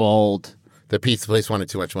 How bold. The pizza place wanted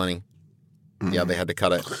too much money. Yeah, they had to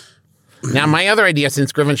cut it. Now, my other idea,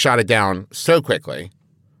 since Griffin shot it down so quickly...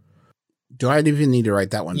 Do I even need to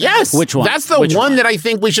write that one down? Yes. Which one? That's the one that I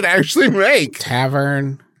think we should actually make.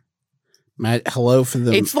 Tavern. Hello for the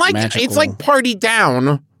magical... It's like Party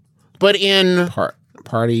Down, but in...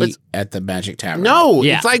 Party at the Magic Tavern. No,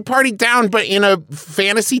 it's like Party Down, but in a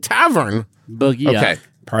fantasy tavern. Boogie Okay. up.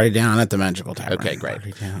 Party Down at the Magical Tavern. Okay, great.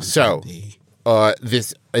 So,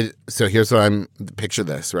 so here's what picture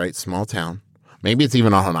this, right? Small town. Maybe it's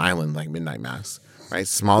even on an island like Midnight Mass. Right?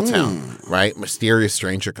 Small town, right? Mysterious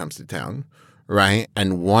stranger comes to town, right?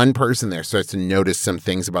 And one person there starts to notice some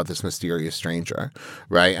things about this mysterious stranger,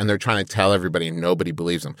 right? And they're trying to tell everybody and nobody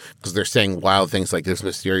believes them because they're saying wild things like this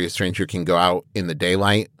mysterious stranger can go out in the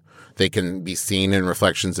daylight. They can be seen in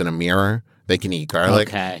reflections in a mirror They can eat garlic.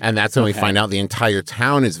 Okay. And that's when we find out the entire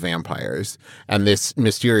town is vampires. And this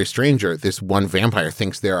mysterious stranger, this one vampire,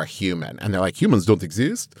 thinks they're a human. And they're like, humans don't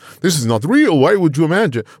exist? This is not real. Why would you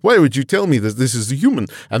imagine? Why would you tell me that this is a human?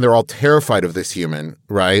 And they're all terrified of this human,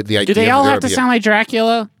 right? The idea Do they all have to sound like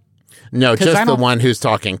Dracula? No, just the one who's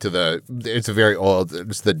talking to it's a very old,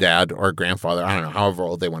 it's the dad or grandfather. I don't know, however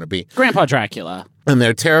old they want to be. Grandpa Dracula. And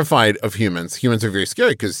they're terrified of humans. Humans are very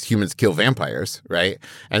scary because humans kill vampires, right?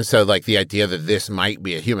 And so, like, the idea that this might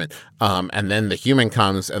be a human. And then the human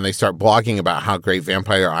comes and they start blogging about how great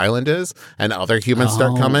Vampire Island is, and other humans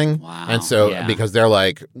start coming. Wow. And so, because they're,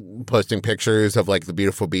 like, posting pictures of, like, the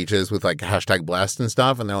beautiful beaches with, like, hashtag blessed and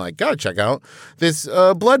stuff, and they're like, gotta check out this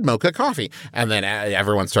blood mocha coffee. And then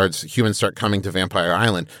humans start coming to Vampire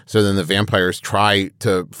Island. So then the vampires try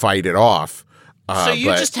to fight it off. So you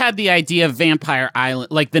just had the idea of Vampire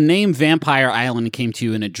Island, like the name Vampire Island came to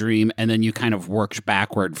you in a dream, and then you kind of worked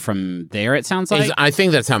backward from there, it sounds like? I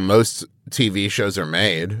think that's how most TV shows are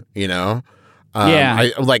made, you know?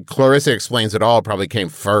 Like Clarissa Explains It All probably came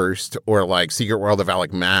first, or like Secret World of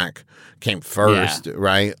Alec Mack came first,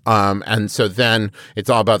 right? And so then it's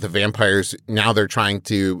all about the vampires. Now they're trying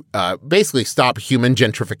to basically stop human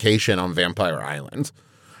gentrification on Vampire Island.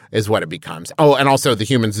 Is what it becomes. Oh, and also the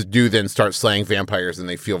humans do then start slaying vampires, and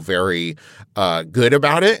they feel very good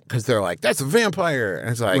about it because they're like, "That's a vampire." And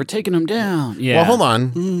it's like, we're taking them down. Yeah. Well, hold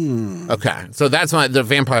on. Okay, so that's the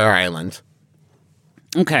Vampire Island.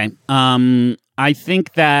 Okay. I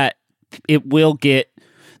think that it will get.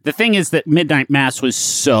 The thing is that Midnight Mass was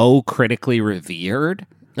so critically revered.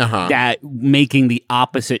 That making the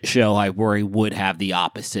opposite show, I worry, would have the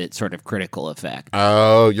opposite sort of critical effect.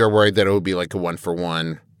 Oh, you're worried that it would be like a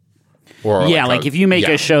 1-for-1. Or like if you make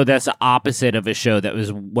a show that's the opposite of a show that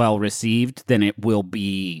was well received, then it will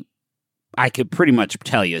be. I could pretty much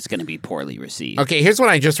tell you it's going to be poorly received. Okay, here's what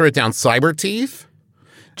I just wrote down: cyber teeth.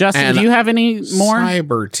 Justin, do you have any more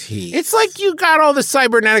cyber teeth? It's like you got all the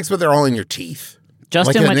cybernetics, but they're all in your teeth.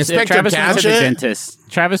 Justin Travis went to the dentist.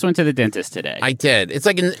 Travis went to the dentist today. I did. It's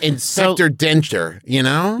like an insector denture, you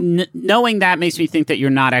know? Knowing that makes me think that you're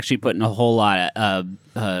not actually putting a whole lot of...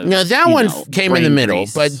 no, that one came in the middle.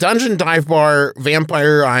 Grease. But Dungeon Dive Bar,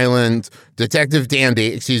 Vampire Island, Detective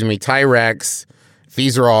Dandy, Tyrex,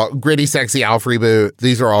 these are all... Gritty Sexy Alf Reboot,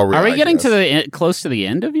 these are all real Are we getting ideas. to close to the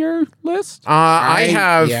end of your list? I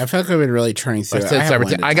have... Yeah, I feel like I've been really turning through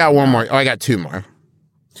it. I got one more. Oh, I got two more.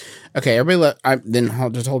 Okay, everybody. Then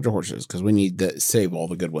just hold your horses because we need to save all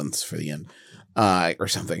the good ones for the end, or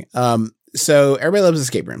something. So everybody loves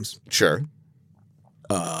escape rooms. Sure.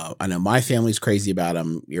 I know my family's crazy about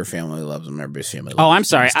them. Your family loves them. Everybody's family. Loves them. Oh, I'm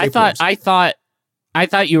sorry. I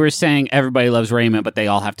thought you were saying everybody loves Raymond, but they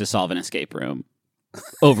all have to solve an escape room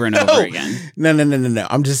over and over again. No.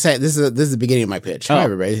 I'm just saying this is the beginning of my pitch. Hi,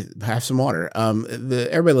 everybody. Have some water.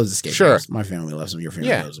 Everybody loves escape rooms. My family loves them. Your family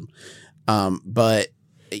loves them. But.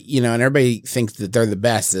 You know, and everybody thinks that they're the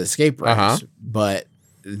best at escape rooms, but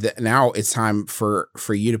now it's time for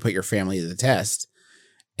you to put your family to the test,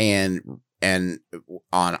 and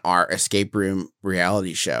on our escape room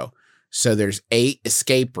reality show. So there's 8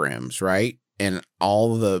 escape rooms, right? And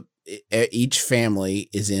each family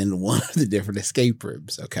is in one of the different escape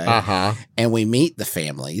rooms. Okay, and we meet the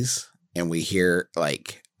families and we hear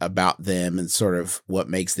like about them and sort of what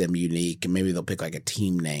makes them unique, and maybe they'll pick like a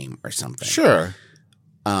team name or something. Sure.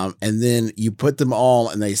 And then you put them all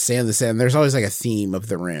and they stand the same. There's always like a theme of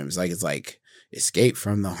the rooms. Like it's like escape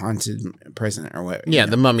from the haunted prison or what. Yeah,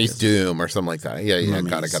 the Mummy's Doom or something like that. Yeah,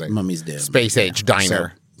 got it. Mummy's Doom. Space Age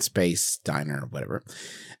Diner. So, Space Diner, whatever.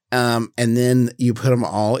 And then you put them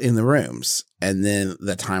all in the rooms and then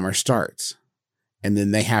the timer starts. And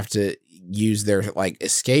then they have to use their like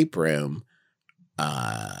escape room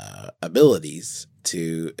abilities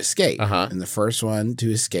to escape. And the first one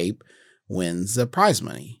to escape wins the prize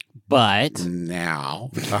money. But now,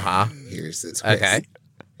 here's this. Okay.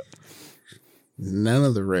 None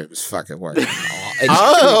of the rooms fucking work.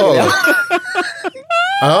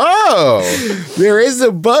 There is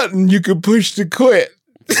a button you can push to quit.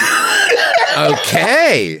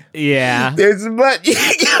 Okay. Yeah. There's a button you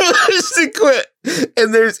can push to quit.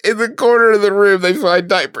 And there's in the corner of the room, they find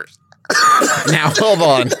diapers. Now, hold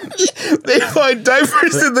on. They find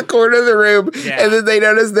diapers in the corner of the room, and then they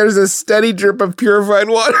notice there's a steady drip of purified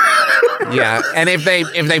water. Yeah, and if they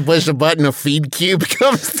push a button, a feed cube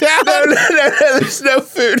comes down. No, there's no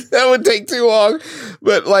food. That would take too long.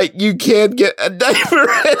 But, like, you can get a diaper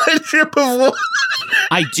and a drip of water.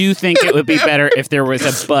 I do think it would be better if there was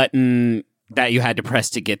a button that you had to press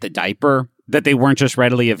to get the diaper, that they weren't just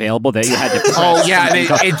readily available, that you had to press. Oh, yeah, and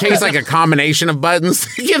it takes like a combination of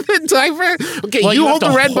buttons to get the diaper. Okay, Well, you you hold the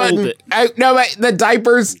have to red hold button. No,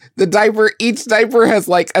 but each diaper has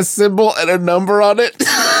like a symbol and a number on it.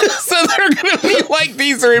 So they're going to be like,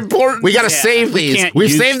 these are important. We got to save these.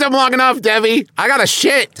 We've saved them long enough, Debbie. I got to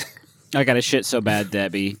shit. I got to shit so bad,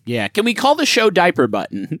 Debbie. Yeah. Can we call the show Diaper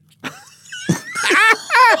Button?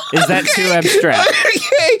 Is that too abstract?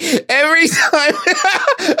 Okay. Every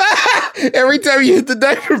time you hit the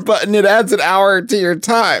diaper button, it adds an hour to your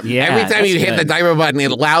time. Yeah. Every time you hit the diaper button,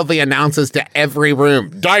 it loudly announces to every room,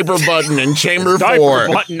 diaper button in chamber 4.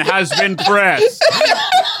 Diaper button has been pressed.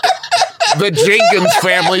 The Jenkins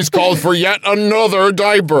family's called for yet another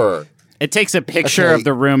diaper. It takes a picture of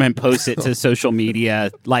the room and posts it to social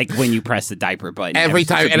media, like when you press the diaper button. Every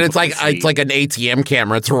time, and it's like an ATM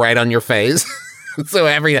camera. It's right on your face. So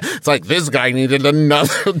it's like, this guy needed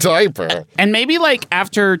another diaper. And maybe like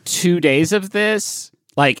after 2 days of this,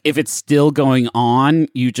 like if it's still going on,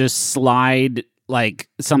 you just slide like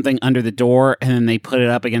something under the door and then they put it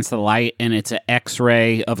up against the light and it's an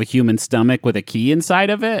X-ray of a human stomach with a key inside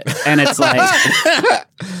of it. And it's like...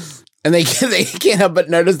 And they can't help but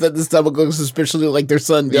notice that the stomach looks suspiciously like their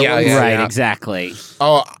son Dylan. Yeah, exactly.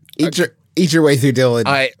 Oh, Eat your way through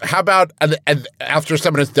Dylan. How about after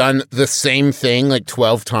someone has done the same thing like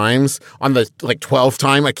 12 times, on the like 12th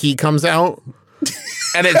time a key comes out?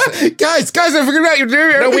 And it's guys, I figured out you're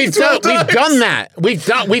doing it. No, we've done that.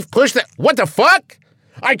 We've pushed that. What the fuck?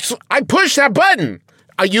 I pushed that button.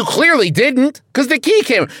 You clearly didn't, because the key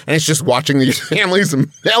came. And it's just watching these families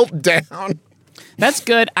melt down. That's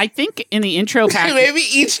good. I think in the intro package... Maybe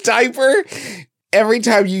each diaper, every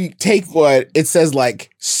time you take one, it says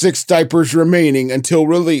like 6 diapers remaining until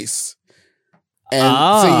release.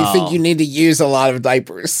 And so you think you need to use a lot of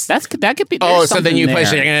diapers. That could be... So then you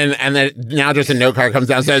push it in, and then now just a note card comes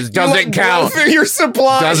down and says, doesn't count. For your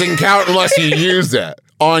supply. Doesn't count unless you use it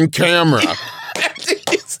on camera.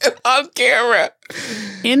 On camera.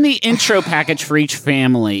 In the intro package for each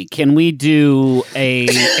family, can we do a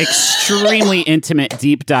extremely intimate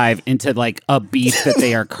deep dive into like a beef that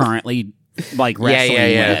they are currently like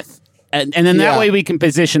wrestling with? And then that way we can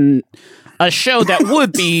position a show that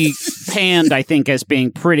would be panned, I think, as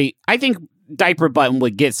being pretty... I think Diaper Button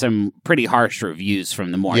would get some pretty harsh reviews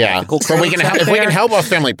from the more ethical critics. But we can help a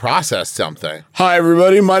family process something. Hi,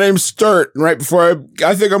 everybody. My name's Sturt. And right before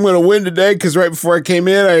I think I'm going to win today, because right before I came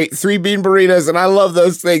in, I ate 3 bean burritos, and I love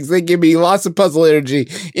those things. They give me lots of puzzle energy.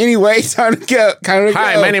 Anyway, time to go.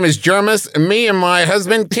 Hi, my name is Jermis, and me and my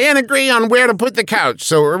husband can't agree on where to put the couch,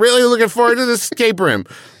 so we're really looking forward to the escape room.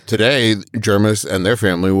 Today, Jermis and their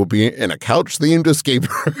family will be in a couch-themed escape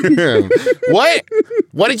room. What?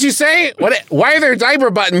 What did you say? Why are there diaper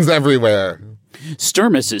buttons everywhere?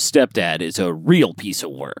 Sturmis's stepdad is a real piece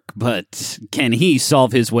of work, but can he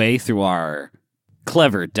solve his way through our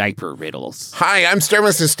clever diaper riddles? Hi, I'm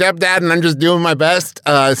Sturmis's stepdad, and I'm just doing my best.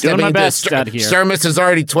 Doing my best out here. Sturmis is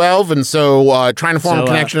already 12, and so trying to form a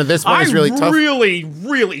connection at this point is really tough. I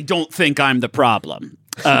really don't think I'm the problem.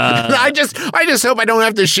 I just hope I don't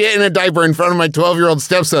have to shit in a diaper in front of my 12-year-old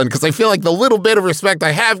stepson, because I feel like the little bit of respect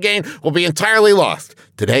I have gained will be entirely lost.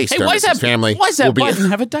 Today, Sturmis's family will be...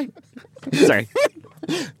 have a diaper? Sorry.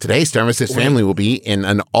 Today, Sturmis's family will be in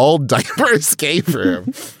an all-diaper escape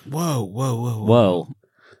room. Whoa.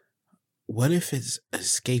 What if it's an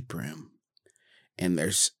escape room and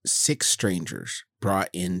there's 6 strangers brought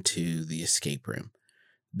into the escape room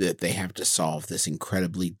that they have to solve this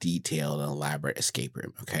incredibly detailed and elaborate escape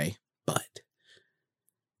room, okay? But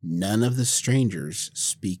none of the strangers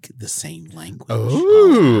speak the same language.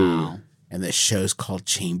 Oh. And the show's called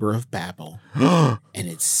Chamber of Babel. And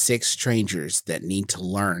it's 6 strangers that need to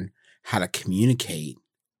learn how to communicate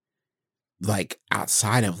like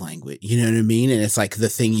outside of language. You know what I mean? And it's like the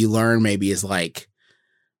thing you learn maybe is like,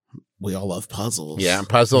 we all love puzzles. Yeah,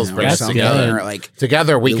 puzzles bring us together. Like,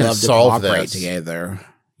 together we can solve this. Together.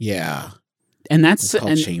 Yeah. And that's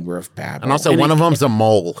called Chamber of Babel. And also one of them's a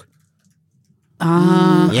mole.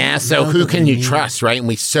 Yeah, so who can you trust, right? And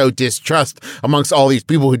we so distrust amongst all these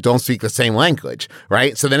people who don't speak the same language,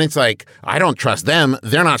 right? So then it's like, I don't trust them.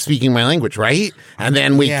 They're not speaking my language, right? And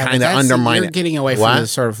then we kind of undermine it. You're getting away from the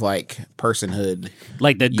sort of like personhood.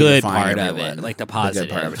 Like the good part of it. Like the positive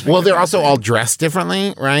part of it. Well, they're also all dressed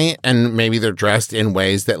differently, right? And maybe they're dressed in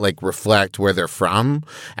ways that like reflect where they're from.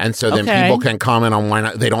 And so then people can comment on why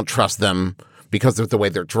not they don't trust them because of the way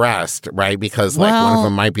they're dressed, right? Because like one of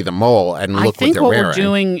them might be the mole, and look what they're wearing. I think what we're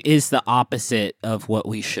doing is the opposite of what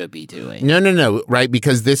we should be doing. No, right?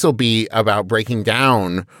 Because this will be about breaking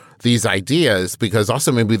down these ideas, because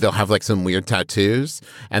also maybe they'll have like some weird tattoos,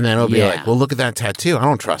 and then it'll be like, well, look at that tattoo. I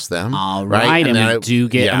don't trust them. All right. And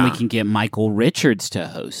we can get Michael Richards to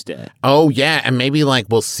host it. Oh, yeah. And maybe like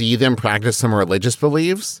we'll see them practice some religious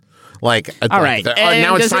beliefs. Like, all right.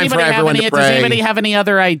 Now it's time for everyone to pray. Does anybody have any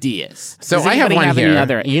other ideas? So I have one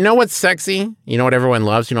here. You know what's sexy? You know what everyone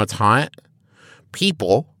loves? You know what's hot?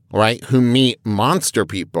 People, right, who meet monster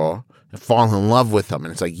people, fall in love with them.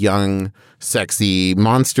 And it's like young, sexy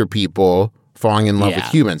monster people falling in love with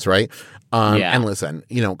humans, right? And listen,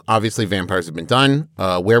 obviously vampires have been done.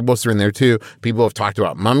 Werewolves are in there too. People have talked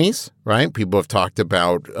about mummies, right? People have talked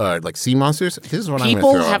about like sea monsters. This is what I'm going to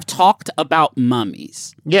throw. People have talked about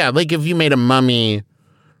mummies. Yeah, like if you made a mummy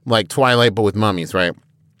like Twilight, but with mummies, right?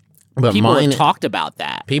 But people have talked about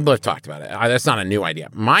that. People have talked about it. That's not a new idea.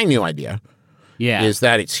 My new idea is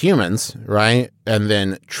that it's humans, right? And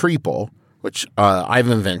then treeple, which I've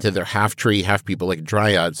invented. They're half tree, half people, like a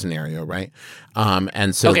dryad scenario, right?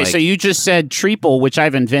 And so, so you just said treeple, which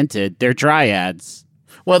I've invented. They're dryads.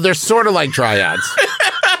 Well, they're sort of like dryads.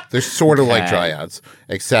 They're sort of like dryads,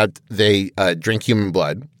 except they drink human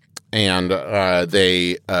blood, and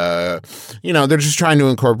they're just trying to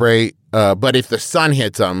incorporate. But if the sun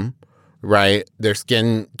hits them, right, their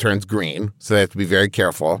skin turns green, so they have to be very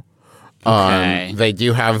careful. They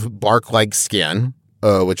do have bark-like skin,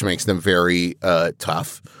 which makes them very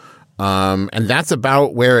tough. And that's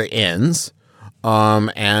about where it ends.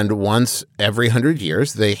 And once every 100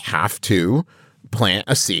 years, they have to plant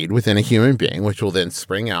a seed within a human being, which will then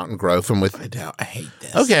spring out and grow from within. I hate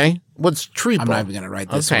this. Okay. What's treeple? I'm not even going to write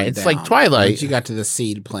this one down. It's like Twilight. Once you got to the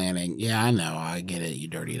seed planting, I know. I get it, you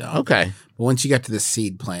dirty dog. Okay. But once you got to the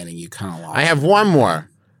seed planting, you kind of lost I have one more.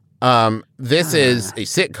 This is a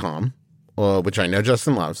sitcom, which I know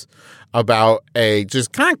Justin loves, about a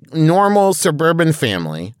just kind of normal suburban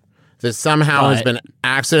family that somehow has been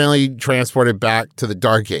accidentally transported back to the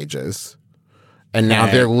Dark Ages. And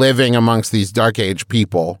now they're living amongst these Dark Age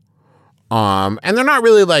people. And they're not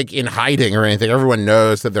really like in hiding or anything. Everyone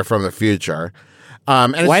knows that they're from the future.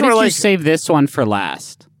 And it's why did you save this one for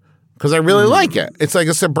last? Because I really like it. It's like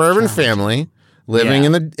a suburban family living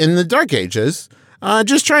in the Dark Ages.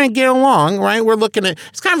 Just trying to get along, right? We're looking at,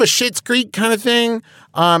 it's kind of a Schitt's Creek kind of thing,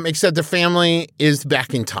 except the family is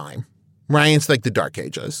back in time, right? It's like the Dark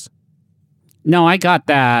Ages. No, I got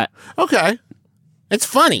that. Okay. It's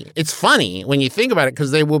funny. It's funny when you think about it,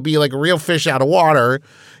 because they will be like a real fish out of water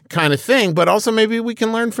kind of thing, but also maybe we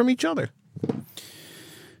can learn from each other.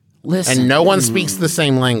 Listen. And no one speaks the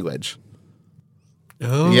same language.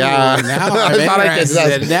 Oh, yeah. Now I'm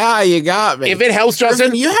interested. Now you got me. If it helps,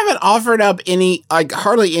 Justin, you haven't offered up any, like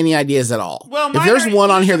hardly any ideas at all. Well, if there's one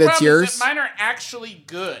on here that's yours, mine are actually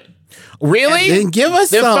good. Really? Then give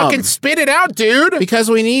us some. Fucking spit it out, dude. Because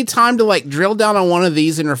we need time to like drill down on one of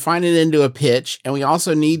these and refine it into a pitch, and we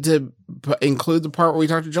also need to include the part where we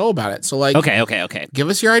talk to Joel about it. So like, okay. Give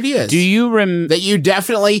us your ideas. Do you that you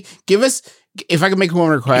definitely give us? If I can make one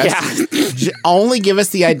request, only give us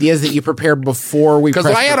the ideas that you prepared before we. Because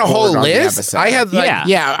I had a whole list. I had like,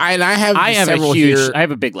 and I have several I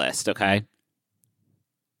have a big list. Okay.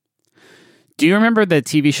 Do you remember the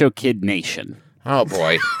TV show Kid Nation? Oh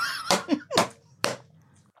boy.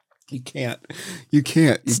 You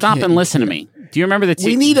can't. Stop and listen to me. Do you remember the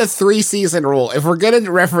We need a 3-season rule. If we're going to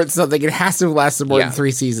reference something, it has to have lasted more than 3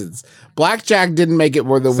 seasons. Blackjack didn't make it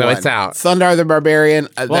more than one. So it's out. Thundar the Barbarian.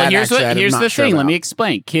 Well, here's the thing. Let me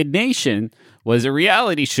explain. Kid Nation was a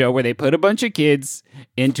reality show where they put a bunch of kids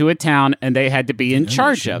into a town and they had to be in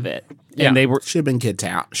charge of it. And they were should have been Kid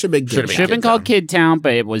Town. Should have been called Kid Town,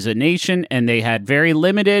 but it was a nation, and they had very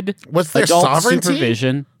limited adult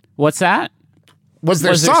supervision. What's that? Was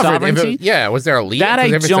there sovereignty? Was there a leader? That I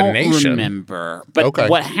don't remember. But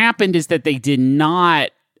what happened is that they did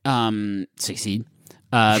not succeed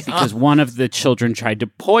because one of the children tried to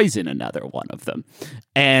poison another one of them.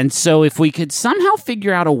 And so if we could somehow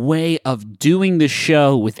figure out a way of doing the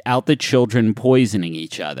show without the children poisoning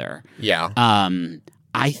each other,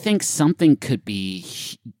 I think something could be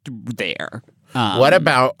there. What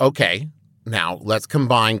about, now let's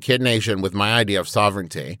combine Kid Nation with my idea of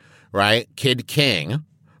sovereignty. Right? Kid King,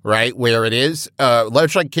 right? Where it is,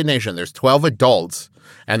 let's like Kid Nation. There's 12 adults,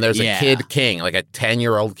 and there's a Kid King, like a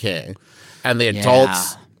 10-year-old king. And the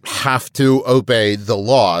adults have to obey the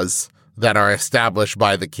laws that are established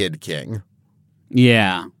by the Kid King.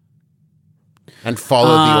 Yeah. And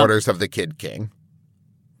follow the orders of the Kid King.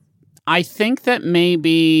 I think that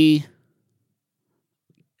maybe...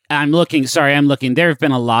 I'm looking. There have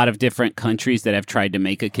been a lot of different countries that have tried to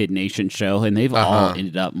make a Kid Nation show, and they've all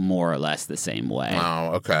ended up more or less the same way.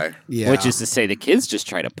 Oh, okay. Yeah. Which is to say, the kids just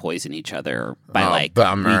try to poison each other by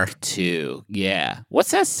bummer. week 2. Yeah.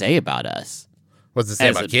 What's that say about us? What's it say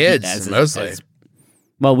about kids, mostly?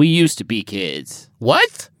 Well, we used to be kids.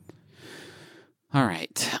 What? All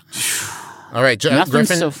right. Nothing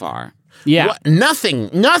Griffin? So far. Yeah. What?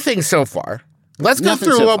 Nothing so far. Let's go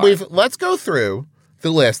through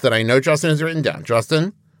the list that I know Justin has written down.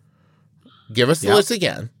 Justin, give us the list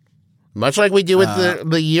again. Much like we do with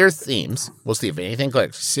the year themes. We'll see if anything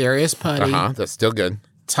clicks. Serious Putty. That's still good.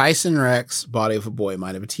 Tyson Rex, body of a boy,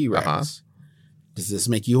 mind of a T-Rex. Does this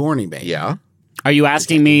make you horny, baby? Yeah. Are you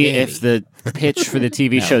asking me if the pitch for the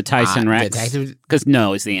TV show Tyson Rex? Because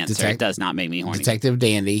no is the answer. It does not make me horny. Detective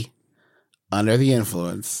Dandy, Under the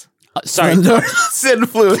Influence. Sorry. Thundar's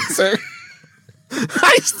Influencer.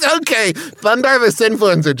 Okay. Thundar's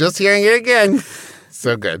Influencer. Just hearing it again.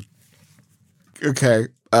 So good. Okay.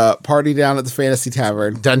 Party Down at the Fantasy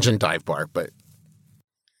Tavern. Dungeon Dive Bar, but...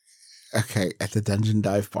 Okay, at the Dungeon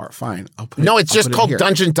Dive Bar. Fine. It's just called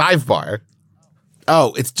Dungeon Dive Bar.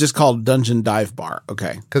 Oh, it's just called Dungeon Dive Bar.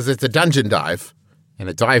 Okay. Because it's a dungeon dive and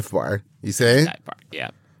a dive bar. You say? Dive bar,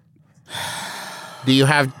 yeah. Do you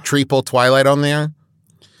have Triple Twilight on there?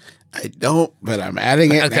 I don't, but I'm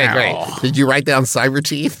adding it now. Great. Did you write down Cyber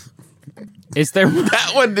Teeth? Is there...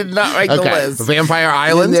 That one did not make the list. Vampire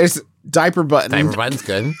Island? There's Diaper Button. Diaper Button's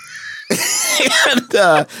good.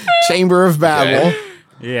 And Chamber of Babel. Okay.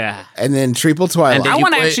 Yeah. And then Triple Twilight. I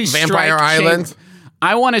want to actually Vampire Island?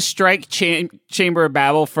 I want to strike Chamber of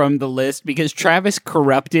Babel from the list because Travis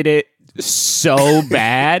corrupted it so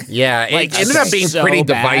bad. Yeah, it ended up being pretty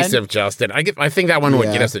divisive, Justin. I think that one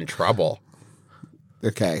would get us in trouble.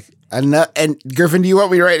 Okay. And Griffin, do you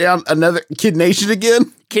want me to write down another Kid Nation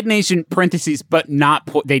again? Kid Nation parentheses, but not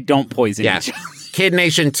they don't poison each other. Kid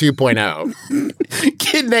Nation 2.0.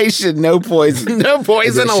 Kid Nation, no poison. No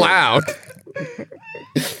poison allowed.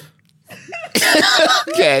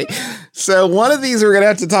 Okay. So one of these we're going to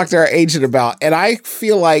have to talk to our agent about. And I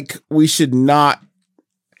feel like we should not.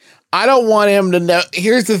 I don't want him to know.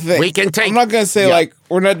 Here's the thing. I'm not going to say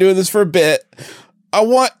we're not doing this for a bit. I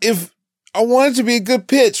want it to be a good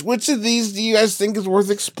pitch. Which of these do you guys think is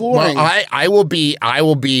worth exploring? Well, I will be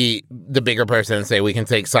the bigger person and say we can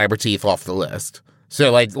take Cyber Teeth off the list.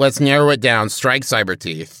 So let's narrow it down. Strike Cyber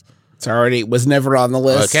Teeth. Was never on the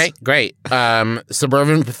list. Okay, great.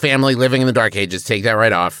 Suburban family living in the Dark Ages. Take that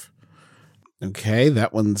right off. Okay,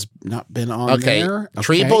 that one's not been on there. Okay,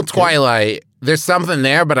 Triple Twilight. There's something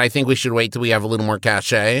there, but I think we should wait till we have a little more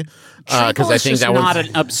cachet. Because I think that not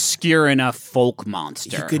an obscure enough folk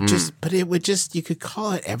monster. You could you could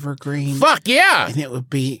call it Evergreen. Fuck yeah! And it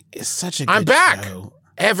would be such a good I'm back. show.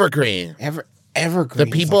 Evergreen. Evergreen.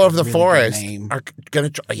 The people of the forest are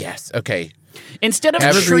gonna try. Yes, okay. Instead of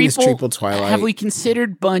Triple Twilight, have we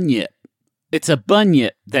considered Bunyip? It's a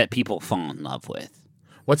Bunyip that people fall in love with.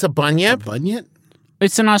 What's a Bunyip? Bunyip?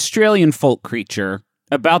 It's an Australian folk creature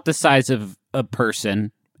about the size of a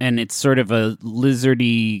person, and it's sort of a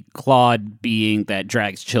lizardy clawed being that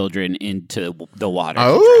drags children into the water.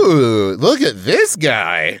 Oh, look at this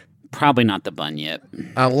guy. Probably not the Bunyip.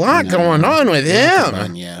 A lot going on with him.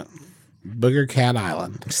 Bunyip. Booger Cat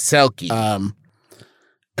Island. Selkie.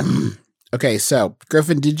 Okay, so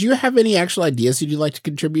Griffin, did you have any actual ideas you'd like to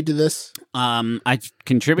contribute to this? I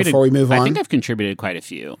contributed. Before we move on, I think I've contributed quite a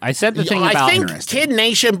few. I said the thing about. I think Kid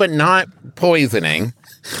Nation, but not poisoning.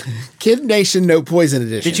 Kid Nation, no poison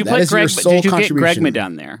edition. Did you put Greg? Did you get Gregma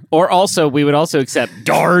down there? Or also, we would also accept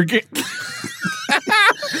Darg.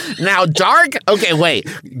 Now, Darg. Okay, wait.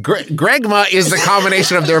 Gregma is the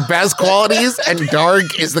combination of their best qualities, and Darg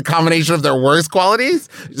is the combination of their worst qualities.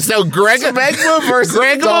 So Gregma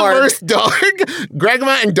versus Darg.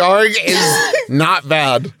 Gregma and Darg is not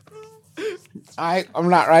bad. I'm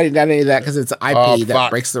not writing down any of that because it's IP that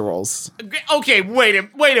breaks the rules. Okay, wait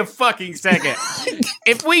a fucking second.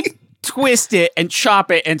 If we twist it and chop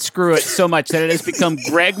it and screw it so much that it has become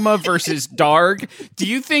Gregma versus Darg, do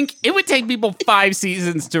you think it would take people 5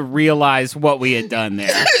 seasons to realize what we had done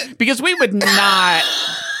there? Because we would not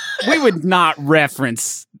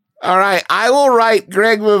reference. All right, I will write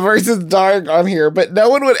Gregma versus Darg on here, but no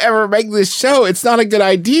one would ever make this show. It's not a good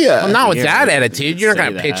idea. Well, not with that attitude. You're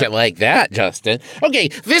not going to pitch it like that, Justin. Okay,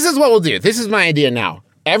 this is what we'll do. This is my idea now.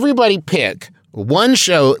 Everybody pick one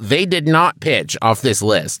show they did not pitch off this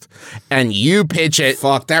list, and you pitch it.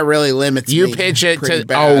 Fuck, that really limits you me. Pitch it to.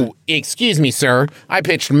 Bad. Oh, excuse me, sir. I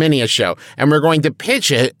pitched many a show, and we're going to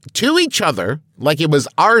pitch it to each other like it was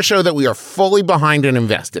our show that we are fully behind and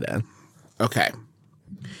invested in. Okay.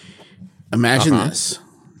 Imagine this.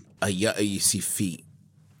 you see feet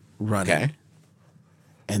running. Okay.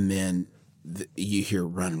 And then you hear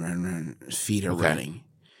run. Feet are running.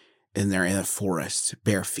 And they're in the forest,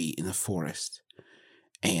 bare feet in the forest.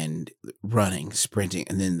 And running, sprinting.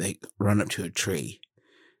 And then they run up to a tree.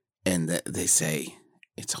 And they say,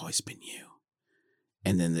 "It's always been you."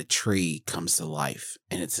 And then the tree comes to life.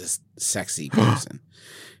 And it's a sexy person.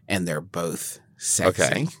 And they're both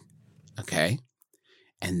sexy. Okay.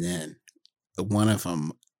 And then one of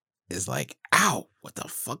them is like, "Ow, what the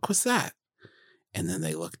fuck was that?" And then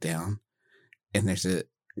they look down, and there's a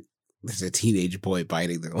teenage boy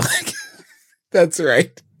biting their leg. That's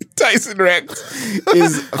right. Tyson Rex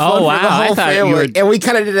is fun Oh, wow. for the whole I thought you family. were... And we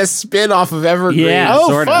kind of did a spin off of Evergreen. Yeah,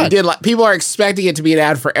 sort of. We did, people are expecting it to be an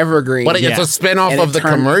ad for Evergreen. But it's a spin-off of the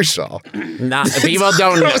commercial. People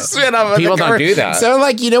don't People don't do that. So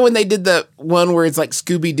when they did the one where it's like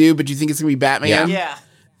Scooby-Doo, but you think it's going to be Batman? Yeah.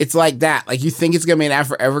 It's like that. Like, you think it's going to be an ad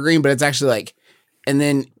for Evergreen, but it's actually like... And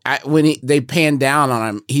then when they pan down on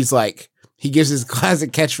him, he's like... He gives his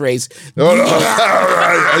classic catchphrase.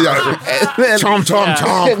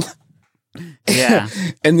 Tom. Yeah.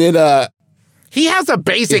 And then... he has a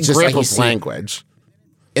basic grip like of language.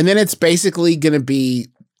 And then it's basically going to be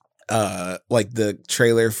like the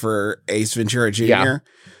trailer for Ace Ventura Jr.,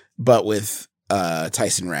 but with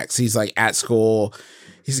Tyson Rex. He's like at school.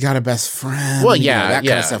 He's got a best friend. Well, that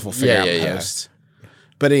kind of stuff we'll figure out post.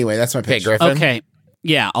 But anyway, that's my pitch. Griffin. Okay.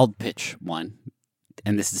 Yeah, I'll pitch one.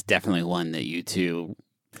 And this is definitely one that you two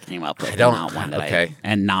came up with. Not one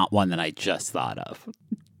that I just thought of.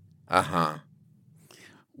 Uh-huh.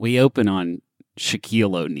 We open on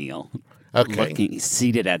Shaquille O'Neal. Okay.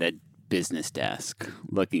 Seated at a business desk,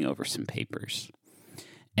 looking over some papers.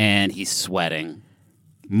 And he's sweating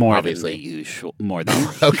more than the usual amount.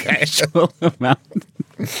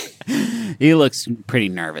 He looks pretty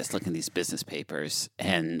nervous looking at these business papers.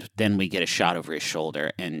 And then we get a shot over his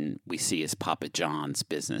shoulder, and we see his Papa John's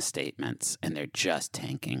business statements, and they're just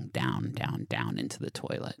tanking down into the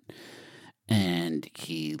toilet. And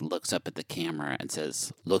he looks up at the camera and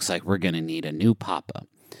says, "Looks like we're going to need a new Papa."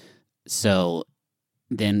 So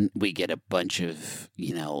then we get a bunch of,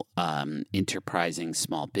 enterprising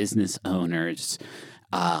small business owners,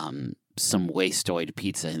 some wastoid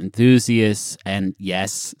pizza enthusiasts, and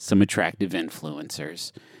yes, some attractive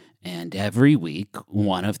influencers. And every week,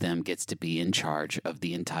 one of them gets to be in charge of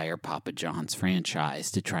the entire Papa John's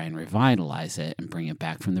franchise to try and revitalize it and bring it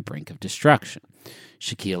back from the brink of destruction.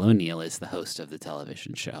 Shaquille O'Neal is the host of the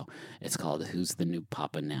television show. It's called Who's the New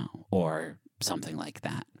Papa Now? Or something like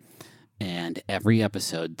that. And every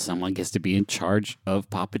episode, someone gets to be in charge of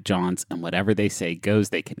Papa John's, and whatever they say goes.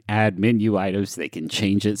 They can add menu items. They can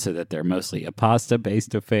change it so that they're mostly a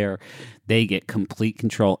pasta-based affair. They get complete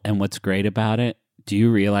control. And what's great about it, do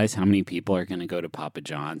you realize how many people are going to go to Papa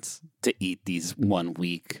John's to eat these 1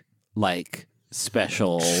 week,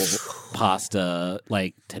 special pasta?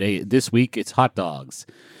 Like this week, it's hot dogs.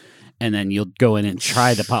 And then you'll go in and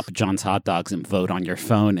try the Papa John's hot dogs and vote on your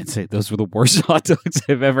phone and say, "Those were the worst hot dogs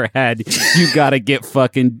I've ever had. You got to get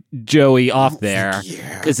fucking Joey off there."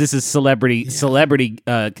 Because this is celebrity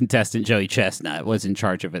contestant Joey Chestnut was in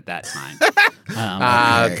charge of it that time.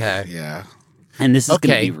 Okay. Yeah. And this is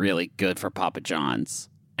going to be really good for Papa John's.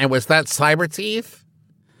 And was that Cyber Thief?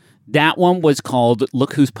 That one was called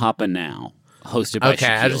Look Who's Papa Now, hosted by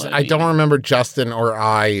Shaquille O'Neal. I don't remember Justin or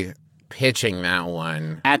I pitching that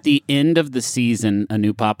one. At the end of the season, a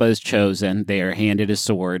new Papa is chosen. They are handed a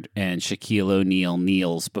sword, and Shaquille O'Neal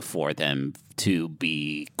kneels before them to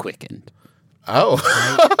be quickened.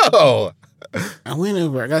 Oh.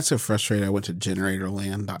 I got so frustrated, I went to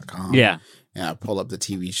generatorland.com. Yeah. And I pulled up the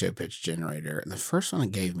TV show pitch generator. And the first one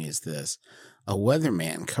it gave me is this. A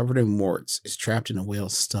weatherman covered in warts is trapped in a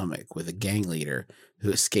whale's stomach with a gang leader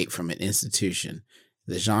who escaped from an institution.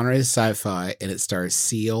 The genre is sci-fi, and it stars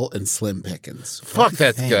Seal and Slim Pickens.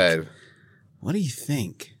 That's good. What do you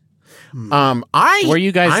think? Were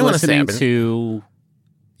you guys listening to...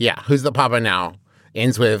 Yeah, Who's the Papa Now?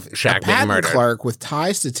 Ends with Shaq being murdered. A clerk with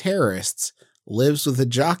ties to terrorists lives with a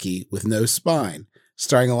jockey with no spine,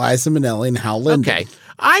 starring Eliza Minnelli and Hal Linden. Okay,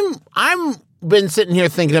 I'm been sitting here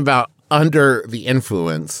thinking about Under the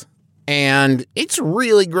Influence, and it's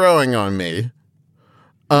really growing on me.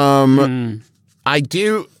 I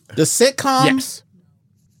do the sitcom. Yes.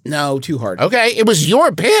 No, too hard. Okay, it was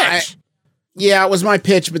your pitch. Yeah, it was my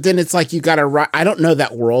pitch, but then it's like you got to write. I don't know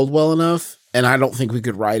that world well enough, and I don't think we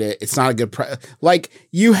could write it. It's not a good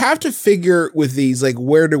you have to figure with these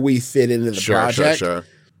where do we fit into the project? Sure.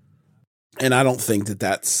 And I don't think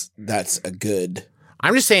that's a good.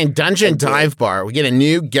 I'm just saying, Dungeon Dive Bar. We get a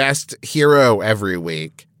new guest hero every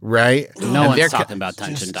week, right? No one's talking about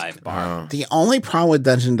Dungeon Dive Bar. The only problem with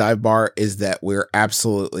Dungeon Dive Bar is that we're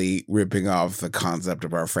absolutely ripping off the concept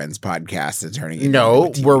of our friends' podcast and turning it into a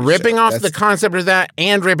TV we're ripping show. off the concept of that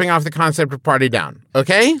and ripping off the concept of Party Down.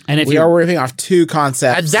 Okay? And if we are ripping off two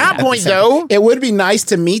concepts. At that point, though, it would be nice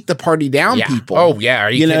to meet the Party Down people. Oh, yeah.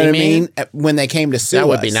 Are you know kidding what me? I mean? When they came to sue That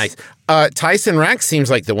would us. be nice. Tyson Rex seems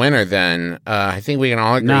like the winner then. I think we can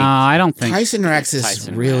all agree. No, I don't think Tyson Rex is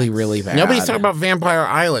Tyson really, Rex. really bad. Nobody's talking about Vampire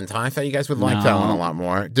Island, huh? I thought you guys would like that one a lot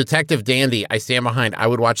more. Detective Dandy, I stand behind. I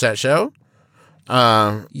would watch that show.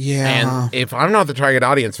 Yeah. And if I'm not the target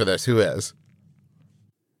audience for this, who is?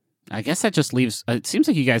 I guess that just leaves. It seems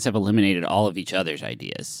like you guys have eliminated all of each other's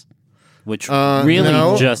ideas, which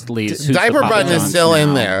really just leaves. Who's Diaper the Papa Button is John's still in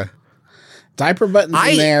now. there. Diaper Button's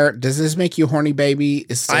in there. Does this make you horny, baby?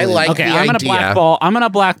 Is still I in like there. Okay, the I'm gonna idea. blackball. I'm gonna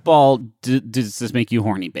blackball. Does this make you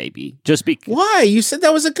horny, baby? Just because. Why? You said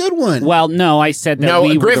that was a good one. Well, no, I said that. No, we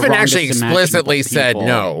were the Griffin actually wrongest explicitly imaginable said people.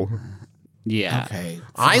 no. Yeah. Okay.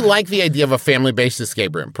 I like the idea of a family-based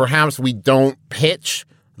escape room. Perhaps we don't pitch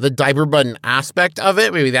the Diaper Button aspect of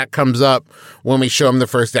it. Maybe that comes up when we show them the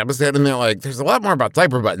first episode, and they're like, "There's a lot more about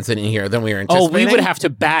Diaper Buttons in here than we were Oh, anticipating." we would have to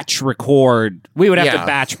batch record. We would have to Yeah.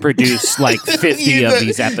 batch produce like 50 of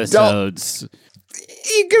these episodes.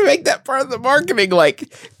 You can make that part of the marketing.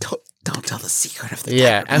 Like, don't tell the secret of the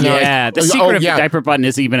diaper. and they're Yeah, like, the secret of yeah. the Diaper Button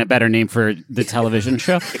is even a better name for the television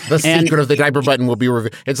show. The secret of the Diaper Button will be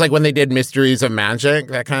revealed. It's like when they did Mysteries of Magic,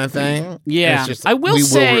 that kind of thing. Yeah. It's just, I will we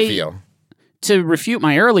say- will reveal. To refute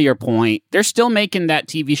my earlier point, they're still making that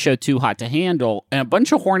TV show too hot to handle, and a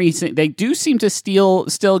bunch of horny. They do seem to still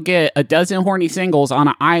get a dozen horny singles on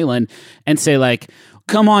an island and say like,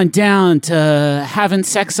 "Come on down to Having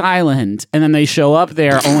Sex Island," and then they show up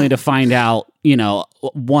there only to find out,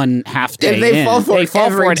 one half day And they fall for it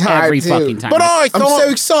every time, every too. fucking time. But I'm so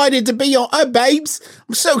excited to be on. Oh, babes,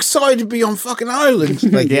 I'm so excited to be on fucking island.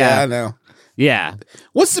 Like, Yeah. yeah, I know. yeah.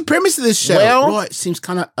 What's the premise of this show? Well- Right, seems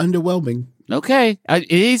kind of underwhelming. Okay,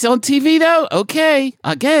 it is on TV though. Okay,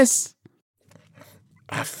 I guess.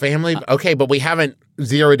 A family. Okay, but we haven't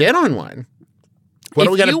zeroed in on one. What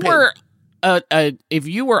are we going to pick? If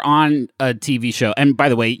you were on a TV show, and by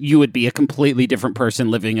the way, you would be a completely different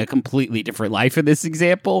person living a completely different life in this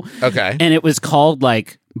example. Okay. And it was called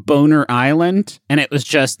like Boner Island, and it was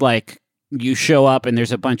just like you show up and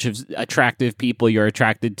there's a bunch of attractive people you're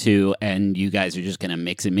attracted to, and you guys are just going to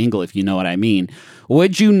mix and mingle, if you know what I mean.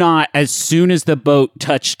 Would you not, as soon as the boat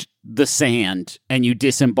touched the sand and you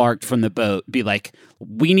disembarked from the boat, be like,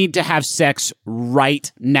 we need to have sex right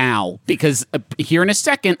now, because here in a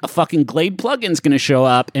second, a fucking Glade plugin's going to show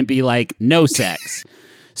up and be like, no sex.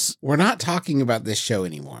 We're not talking about this show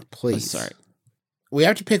anymore, please. Sorry. We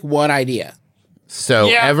have to pick one idea. So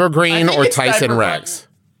Yeah, I Evergreen think or it's Tyson Diaper Rex?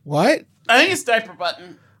 What? I think it's Diaper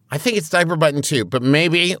Button. I think it's Diaper Button too, but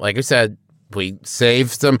maybe, like I said, we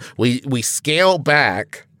save some. We scale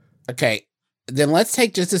back. Okay, then let's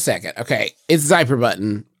take just a second. Okay, it's Diaper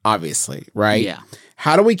Button, obviously, right? Yeah.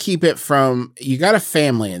 How do we keep it from? You got a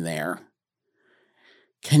family in there.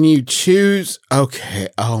 Can you choose? Okay.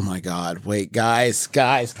 Oh my God! Wait, guys!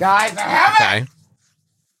 I have it. Okay.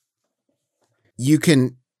 You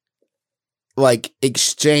can like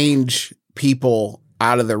exchange people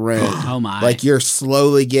out of the room. Oh my. Like you're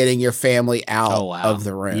slowly getting your family out of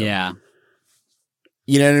the room. Yeah.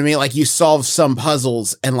 You know what I mean? Like you solve some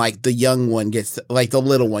puzzles and like the young one gets, like the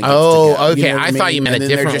little one gets to Oh, go. okay. You know what I thought you meant And a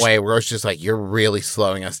then they're different just- way where it's just like, you're really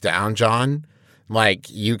slowing us down, John. Like,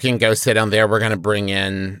 you can go sit down there. We're going to bring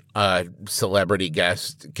in a celebrity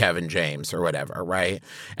guest, Kevin James or whatever, right?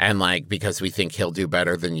 And like, because we think he'll do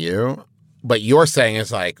better than you. But you're saying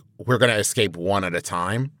is like, we're going to escape one at a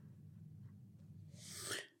time.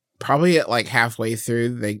 Probably at like halfway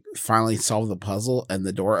through, they finally solve the puzzle and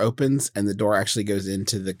the door opens and the door actually goes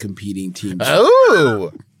into the competing teams.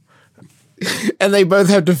 Oh, And they both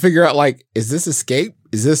have to figure out like, is this escape?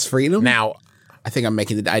 Is this freedom? now, I think I'm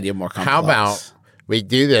making the idea more complex. how about we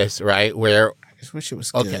do this, right? Where I just wish it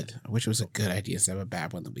was Okay. good. I wish it was a good idea instead of a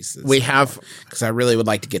bad one that we have because I really would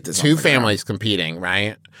like to get this two off the ground. families competing,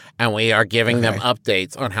 right? And we are giving them Okay.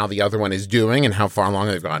 updates on how the other one is doing and how far along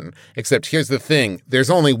they've gotten. Except here's the thing. There's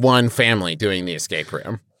only one family doing the escape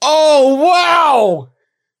room. Oh wow!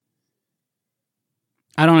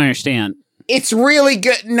 I don't understand. It's really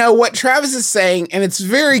good. No, what Travis is saying, and it's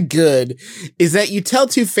very good, is that you tell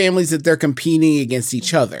two families that they're competing against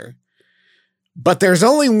each other. But there's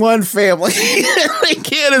only one family. They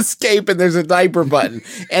can't escape, and there's a diaper button.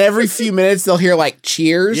 And every few minutes, they'll hear like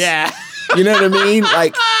cheers. Yeah. You know what I mean?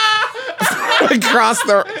 Like across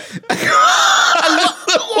the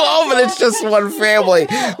wall, but it's just one family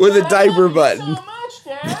with a diaper button.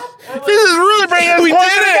 This is really bringing us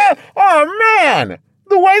closer together. Oh, man.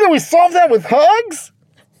 The way that we solved that with hugs?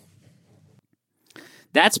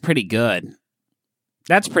 That's pretty good.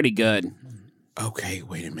 That's pretty good. Okay,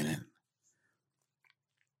 wait a minute.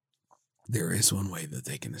 There is one way that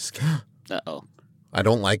they can escape. Uh-oh. I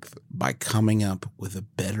don't like... By coming up with a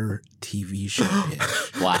better TV show pitch.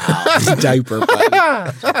 Wow. Diaper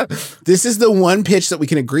button. This is the one pitch that we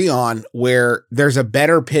can agree on where there's a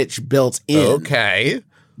better pitch built in. Okay.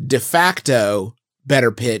 De facto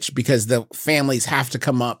better pitch because the families have to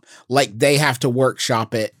come up like they have to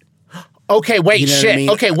workshop it. Okay, wait, You know what shit. I mean?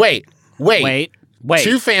 Okay, wait. Wait.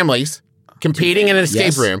 Two families competing in an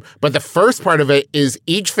escape room, but the first part of it is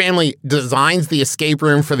each family designs the escape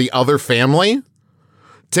room for the other family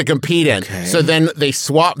to compete in. Okay. So then they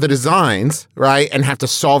swap the designs, right, and have to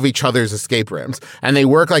solve each other's escape rooms. And they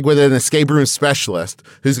work like with an escape room specialist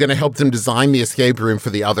who's going to help them design the escape room for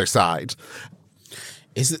the other side.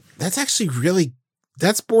 That's actually really,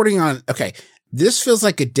 that's bordering on, okay, this feels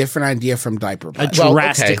like a different idea from Diaper A Button.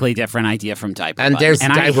 drastically different idea from Diaper And Button. there's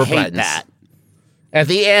and diaper I hate buttons. that. At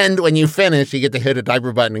the end, when you finish, you get to hit a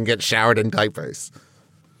diaper button and get showered in diapers.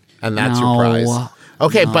 And that's your prize.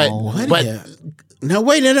 Okay, but No,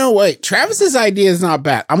 wait. Travis's idea is not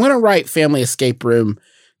bad. I'm going to write Family Escape Room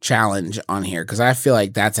Challenge on here because I feel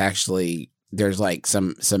like that's actually, there's like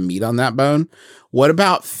some meat on that bone. What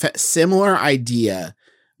about similar idea,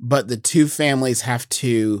 but the two families have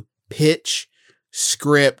to pitch,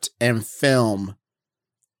 script, and film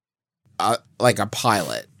like a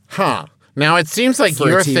pilot? Huh. Now, it seems like For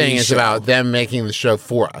a your TV thing is show. about them making the show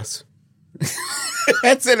for us.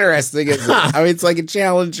 That's interesting, isn't it? I mean, it's like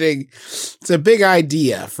it's a big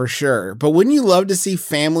idea for sure. But wouldn't you love to see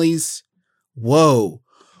families? Whoa.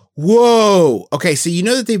 Okay, so you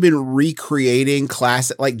know that they've been recreating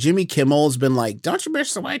classic, like Jimmy Kimmel has been like, don't you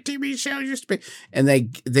miss the way TV shows used to be? And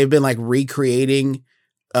they've been like recreating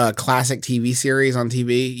classic TV series on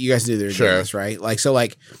TV. You guys knew they were doing this, right? Like, so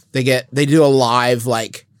like they do a live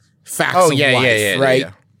like facts of life, right?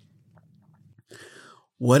 Yeah.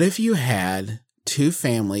 What if you had two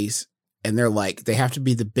families and they're like, they have to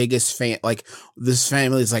be the biggest fan, like this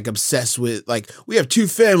family is like obsessed with, like, we have two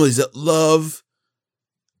families that love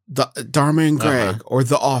the Dharma and Greg or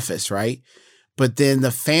The Office, right? But then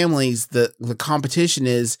the families, the competition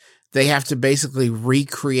is they have to basically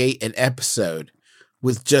recreate an episode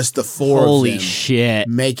with just the four of them. Holy shit.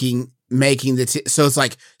 Making so it's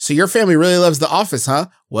like, so your family really loves The Office, huh?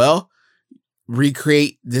 Well,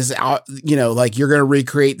 recreate this out, like you're going to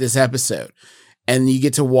recreate this episode and you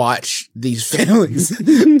get to watch these families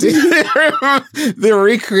do their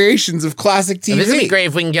recreations of classic TV. This would be great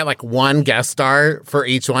if we can get like one guest star for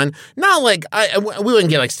each one. Not like, we wouldn't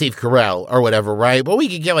get like Steve Carell or whatever, right? But we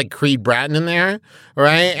could get like Creed Bratton in there,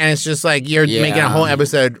 right? And it's just like you're making a whole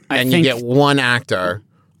episode and you get one actor.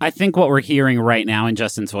 I think what we're hearing right now in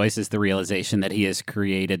Justin's voice is the realization that he has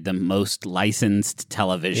created the most licensed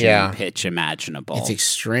television pitch imaginable. It's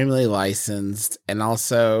extremely licensed and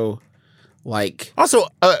also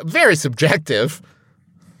very subjective.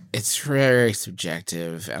 It's very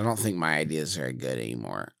subjective. I don't think my idea is very good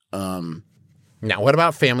anymore. Now, what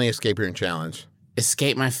about Family Escape Room Challenge?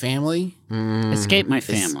 Escape my family? Escape my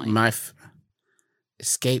family.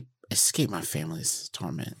 Escape my family's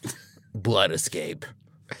torment. Blood escape.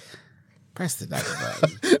 Press the diaper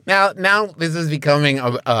button. Now this is becoming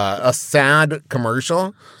a sad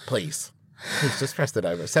commercial. Please just press the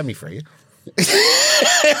diaper. Set me free.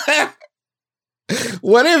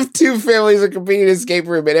 What if two families are competing in an escape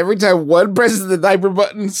room and every time one presses the diaper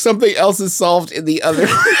button, something else is solved in the other?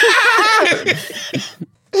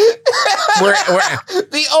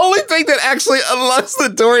 The only thing that actually unlocks the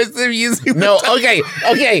door is them using okay.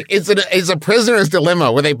 It's a prisoner's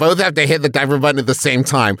dilemma where they both have to hit the diaper button at the same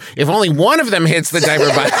time. If only one of them hits the diaper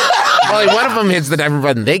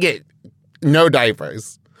button, they get no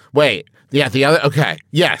diapers. Wait, yeah, the other. Okay,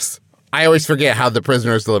 yes. I always forget how the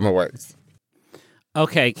prisoner's dilemma works.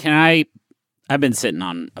 Okay, I've been sitting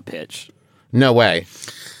on a pitch. No way.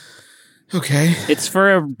 Okay. It's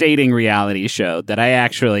for a dating reality show that I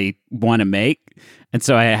actually want to make. And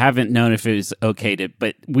so I haven't known if it was okay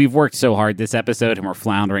but we've worked so hard this episode and we're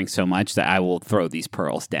floundering so much that I will throw these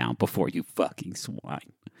pearls down before you fucking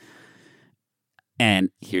swine.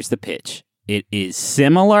 And here's the pitch. It is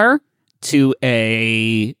similar to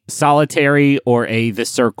a Solitary or a The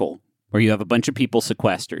Circle, where you have a bunch of people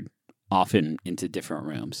sequestered, often into different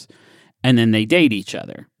rooms. And then they date each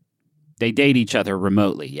other. They date each other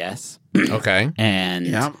remotely, yes? Okay.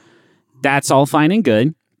 And that's all fine and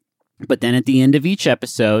good. But then at the end of each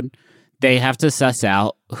episode, they have to suss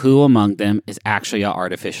out who among them is actually an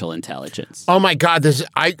artificial intelligence. Oh my God!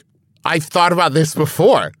 I've thought about this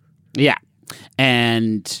before. Yeah.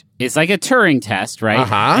 And it's like a Turing test, right?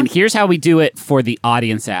 Uh-huh. And here's how we do it for the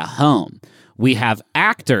audience at home. We have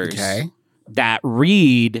actors that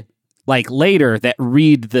read, like later, that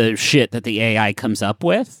read the shit that the AI comes up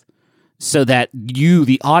with so that you,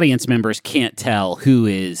 the audience members, can't tell who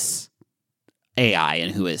is AI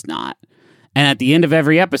and who is not. And at the end of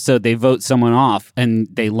every episode, they vote someone off and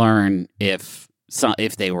they learn if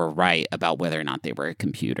they were right about whether or not they were a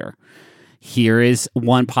computer. Here is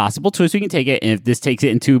one possible twist we can take it. And if this takes it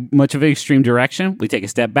in too much of an extreme direction, we take a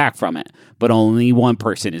step back from it. But only one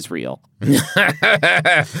person is real.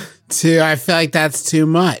 I feel like that's too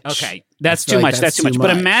much. Okay, that's too much. That's too much. But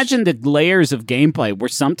imagine the layers of gameplay where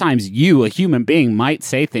sometimes you, a human being, might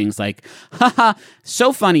say things like, haha,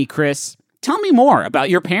 so funny, Chris. Tell me more about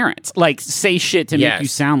your parents. Like, say shit to make you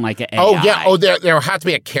sound like an AI. Oh, yeah. Oh, there has to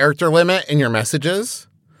be a character limit in your messages.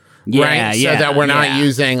 Yeah, right? yeah. So that we're not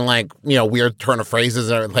using, like, weird turn of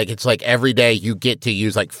phrases. Or, like, it's like every day you get to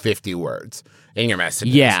use, like, 50 words in your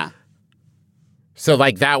messages. Yeah. So,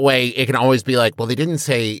 like, that way it can always be like, well, they didn't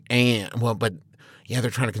say and. Well, but, yeah, they're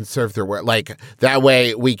trying to conserve their word. Like, that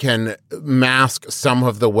way we can mask some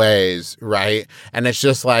of the ways, right? And it's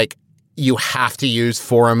just like, you have to use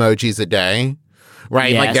 4 emojis a day.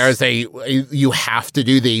 Right? Yes. Like you have to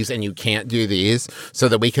do these and you can't do these so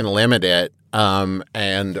that we can limit it. And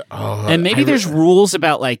maybe there's rules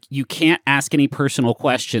about like you can't ask any personal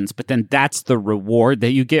questions, but then that's the reward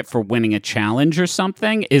that you get for winning a challenge or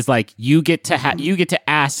something is like you get to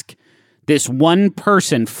ask this one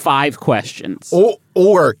person 5 questions.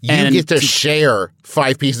 Or you get to share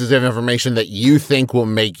 5 pieces of information that you think will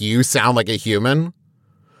make you sound like a human.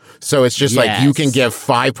 So it's just like you can give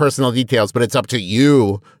 5 personal details, but it's up to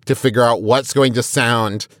you to figure out what's going to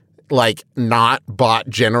sound like not bot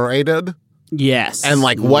generated. Yes. And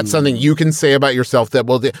like what's something you can say about yourself that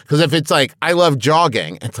will do. Because if it's like, I love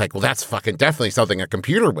jogging, it's like, well, that's fucking definitely something a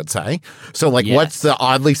computer would say. So like, what's the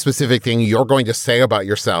oddly specific thing you're going to say about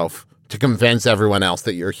yourself to convince everyone else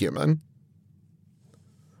that you're human?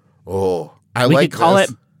 Oh, we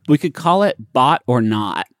could call it bot or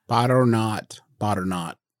not. Bot or not. Bot or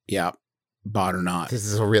not. Yeah, bot or not. This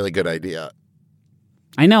is a really good idea.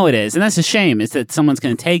 I know it is, and that's a shame. Is that someone's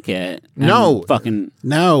going to take it? No,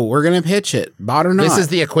 we're going to pitch it. Bot or not. This is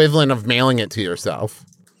the equivalent of mailing it to yourself.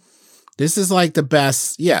 This is like the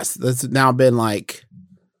best. Yes, that's now been like.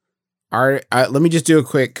 Let me just do a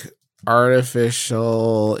quick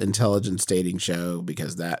artificial intelligence dating show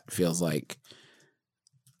because that feels like.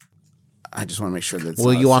 I just want to make sure that.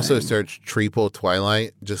 Will you also search Triple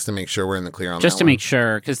Twilight just to make sure we're in the clear on just that to one? make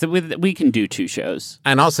sure, because we can do 2 shows.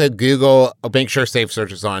 And also Google, make sure safe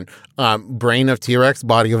search is on. Brain of T-Rex,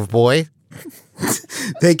 body of boy.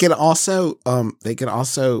 They can also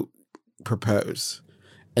propose,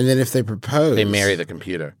 and then if they propose, they marry the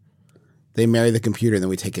computer. And then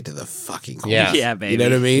we take it to the fucking corner. Yeah, baby. You know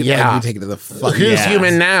what I mean? Yeah, like we take it to the fucking. Who's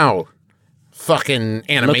human now? Fucking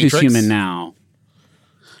Animatrix. Look who's human now.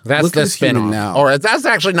 That's the spin-off. Or that's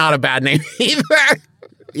actually not a bad name either.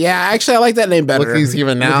 Yeah, actually, I like that name better. Look who's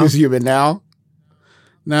human now. Look who's human now.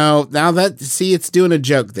 No, now that it's doing a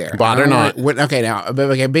joke there. Bot or not? Okay, now,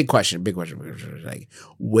 okay, big question. Like,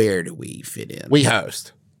 where do we fit in? We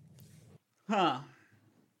host. Huh?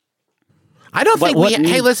 I don't think we.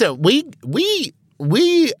 Hey, listen, we.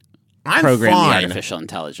 I'm program fine the artificial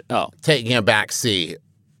intelligence. Oh, taking a back seat.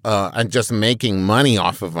 And just making money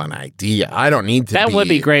off of an idea. I don't need to. That would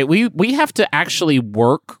be great. We have to actually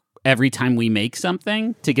work every time we make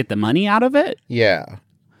something to get the money out of it. Yeah,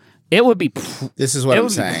 it would be. This is what I'm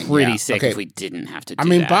saying. Pretty sick if we didn't have to. Do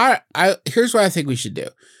here's what I think we should do.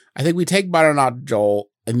 I think we take Bot or Not Joel,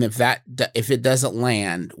 and if it doesn't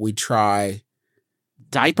land, we try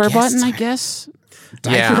Diaper Button. I guess.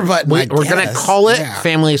 Diaper Button. We're going to call it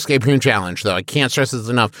Family Escape Room Challenge, though. I can't stress this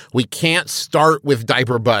enough. We can't start with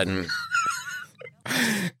Diaper Button.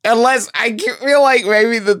 Unless I feel like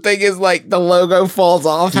maybe the thing is like the logo falls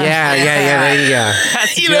off. Yeah. There you go.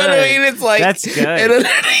 You know what I mean? It's like that's good. And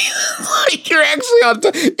like you're actually on.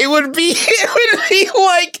 It would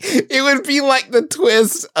be like the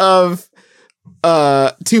twist of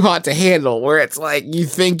Too Hot to Handle, where it's like you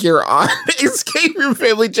think you're on Escape Room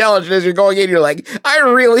Family Challenge, and as you're going in, you're like, I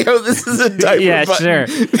really hope this is a diaper button. Sure.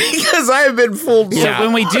 Because I have been fooled. So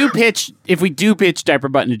when we do pitch, if we do pitch Diaper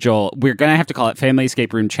Button to Joel, we're gonna have to call it Family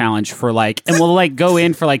Escape Room Challenge for and we'll go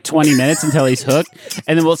in for 20 minutes until he's hooked,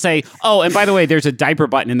 and then we'll say, oh, and by the way, there's a diaper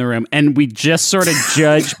button in the room, and we just sort of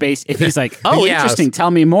judge based. If he's like, oh, interesting, tell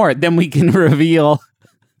me more, then we can reveal.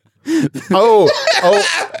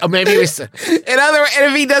 maybe we. and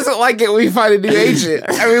if he doesn't like it, we find a new agent.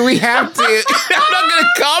 I mean, we have to.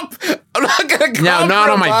 I'm not gonna come. No, not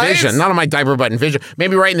on my vision. Not on my diaper button vision.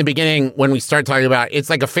 Maybe right in the beginning when we start talking about it's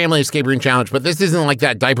like a family escape room challenge, but this isn't like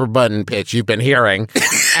that diaper button pitch you've been hearing.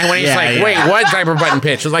 And when he's wait, what diaper button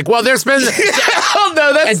pitch? It's like, well, there's been. Oh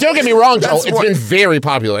no, and don't get me wrong, Joel. It's been very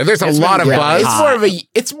popular. There's a lot of buzz.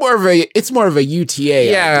 It's more of a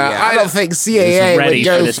UTA. Yeah, idea. I don't think CAA would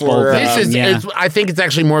go for this. I think it's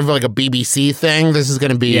actually more of like a BBC thing. This is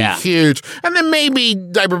going to be huge, and then maybe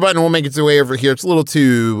diaper button will make its way over here. It's a little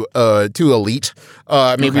too elite,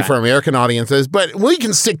 maybe for American audiences. But we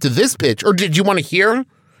can stick to this pitch. Or did you want to hear?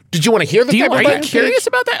 Did you want to hear the diaper button? Are you curious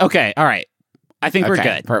about that? Okay, all right. I think we're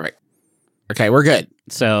good. Perfect. Okay, we're good.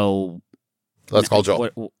 So let's call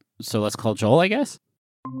Joel. Let's call Joel, I guess.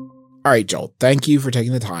 All right, Joel. Thank you for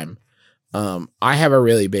taking the time. I have a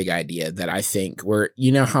really big idea that I think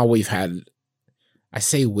you know how we've had, I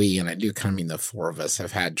say we, and I do kind of mean the four of us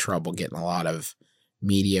have had trouble getting a lot of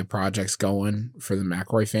media projects going for the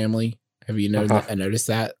McElroy family. Have you noticed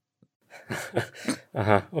that?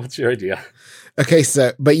 What's your idea? Okay,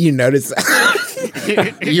 but you noticed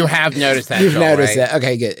that. You have noticed that. You've noticed that.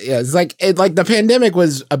 Okay, good. Yeah, it's like the pandemic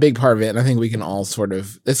was a big part of it, and I think we can all sort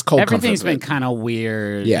of everything's been kind of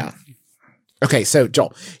weird. Yeah. Okay, so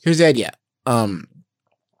Joel, here's the idea.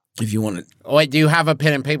 If you want to, wait, do you have a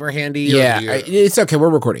pen and paper handy? Yeah, it's okay. We're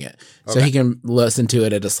recording it, so he can listen to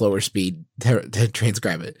it at a slower speed to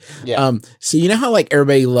transcribe it. Yeah. So you know how like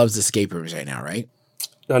everybody loves escape rooms right now, right?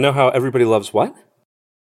 I know how everybody loves what?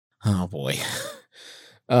 Oh boy.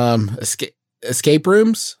 Escape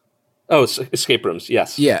rooms? Oh, escape rooms.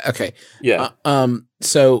 Yes. Yeah. Okay. Yeah.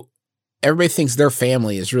 So everybody thinks their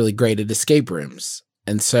family is really great at escape rooms,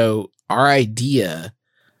 and so our idea.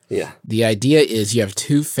 Yeah. The idea is you have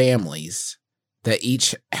two families that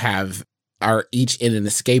are each in an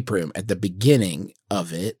escape room at the beginning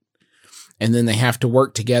of it, and then they have to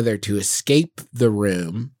work together to escape the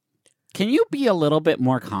room. Can you be a little bit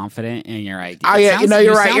more confident in your idea? Oh, yeah.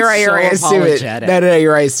 You're right. It's stupid. No,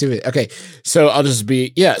 you're right. It's stupid. Okay. So I'll just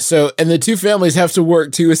be, So, and the two families have to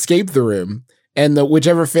work to escape the room. And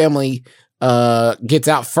whichever family gets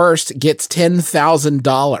out first gets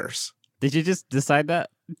 $10,000. Did you just decide that?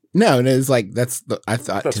 No, it's like, I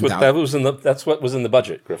thought that's what was in the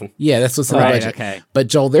budget, Griffin. Yeah, that's what's in the budget. Okay. But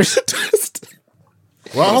Joel, there's a twist.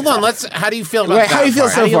 Well, hold on. How do you feel about that? How do you feel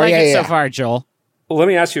so far? How do you like it so far, Joel? Well, let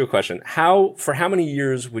me ask you a question. For how many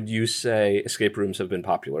years would you say escape rooms have been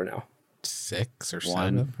popular now? 6 or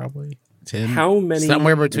 7, probably. 10. How many?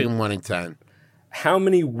 Somewhere between 1 and 10. How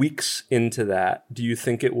many weeks into that do you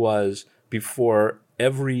think it was before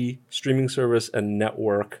every streaming service and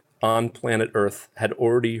network on planet Earth had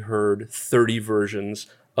already heard 30 versions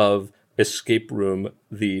of Escape Room,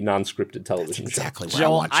 the non-scripted television show? Exactly where I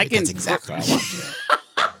want you. That's exactly where I want you.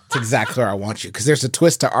 That's exactly where I want you. Because there's a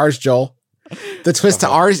twist to ours, Joel. The twist to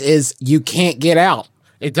ours is you can't get out.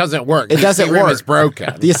 It doesn't work. It doesn't work. The escape room is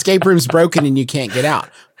broken. The escape room's broken and you can't get out.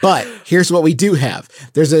 But here's what we do have.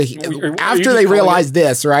 After they realize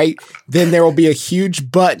this, right, then there will be a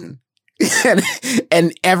huge button.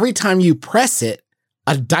 and every time you press it,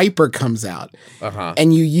 a diaper comes out,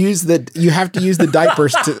 and you have to use the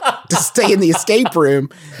diapers to stay in the escape room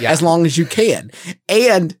as long as you can.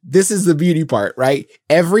 And this is the beauty part, right?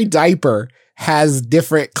 Every diaper has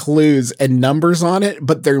different clues and numbers on it,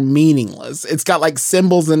 but they're meaningless. It's got like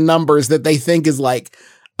symbols and numbers that they think is like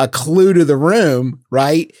a clue to the room,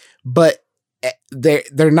 right? But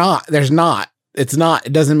they're not. There's not. It's not.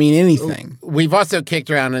 It doesn't mean anything. We've also kicked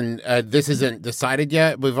around, and this isn't decided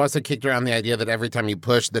yet, we've also kicked around the idea that every time you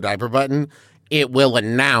push the diaper button, it will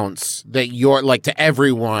announce that you're, like, to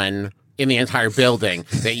everyone in the entire building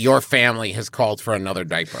that your family has called for another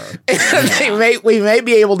diaper. We may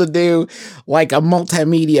be able to do, like, a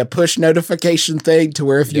multimedia push notification thing to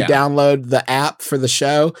where if you download the app for the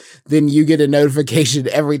show, then you get a notification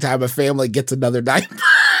every time a family gets another diaper.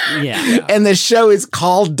 Yeah. And the show is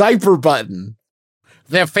called Diaper Button.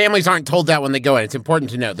 Their families aren't told that when they go in. It's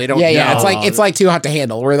important to know. They don't know. Yeah, it's like Too Hot to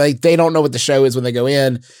Handle, where they don't know what the show is when they go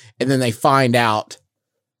in, and then they find out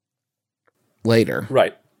later.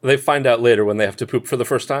 Right. They find out later when they have to poop for the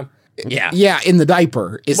first time. Yeah. Yeah, in the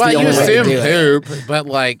diaper. It's the only way to do poop, but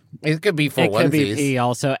like it could be for onesies. It could be pee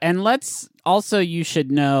also. And you should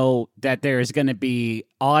know that there is going to be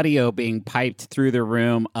audio being piped through the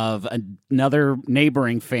room of another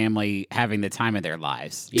neighboring family having the time of their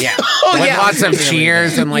lives. Yeah. With lots of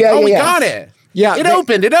cheers and like, we got it. Yeah. It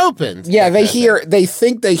opened. Yeah, they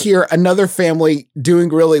think they hear another family doing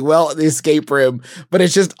really well at the escape room, but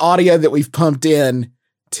it's just audio that we've pumped in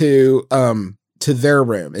to to their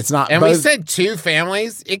room. It's not. And we said 2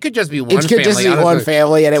 families. It could just be one family. It could just be one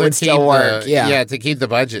family, and it would still work. Yeah, to keep the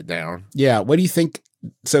budget down. Yeah. What do you think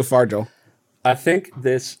so far, Joel? I think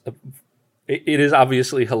this. It is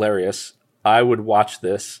obviously hilarious. I would watch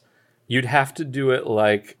this. You'd have to do it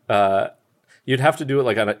like. You'd have to do it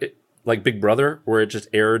like on like Big Brother, where it just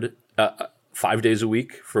aired 5 days a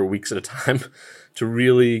week for weeks at a time, to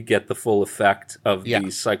really get the full effect of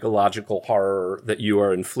the psychological horror that you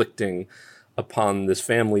are inflicting upon this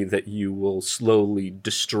family that you will slowly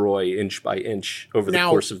destroy inch by inch over the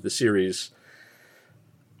course of the series.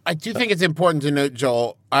 I do think it's important to note,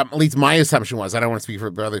 Joel, at least my assumption was, I don't want to speak for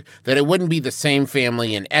brother, that it wouldn't be the same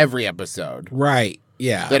family in every episode. Right.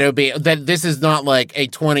 Yeah. That it would be, that this is not like a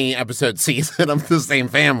 20-episode season of the same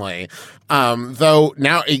family. Though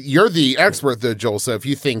now you're the expert though, Joel, so if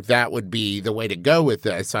you think that would be the way to go with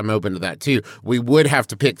this, I'm open to that too. We would have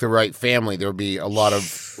to pick the right family. There would be a lot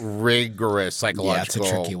of rigorous psychological... Yeah,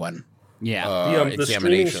 it's a tricky one. Yeah. The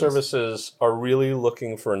streaming services are really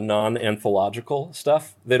looking for non-anthological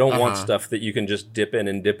stuff. They don't want stuff that you can just dip in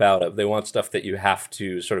and dip out of. They want stuff that you have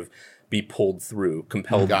to sort of be pulled through,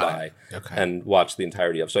 compelled by, and watch the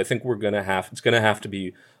entirety of. So I think it's going to have to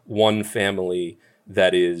be one family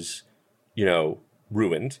that is,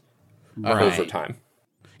 ruined over time.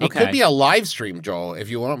 It could be a live stream, Joel. If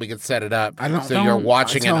you want, we could set it up you're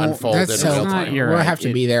watching it unfold in real time. We'll have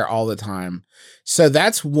to be there all the time. So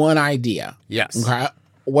that's one idea. Yes. Okay.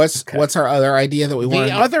 What's our other idea that we want?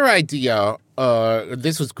 The other idea,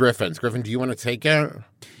 this was Griffin's. Griffin, do you want to take it?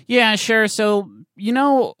 Yeah, sure. So,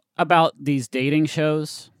 about these dating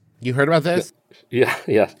shows? You heard about this?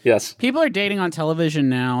 Yes. People are dating on television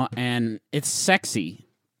now, and it's sexy.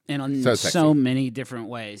 In so many different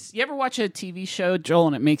ways. You ever watch a TV show, Joel,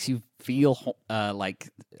 and it makes you feel like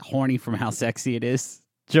horny from how sexy it is?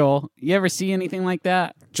 Joel, you ever see anything like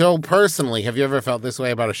that? Joel, personally, have you ever felt this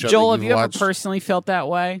way about a show Joel, that have you ever personally felt that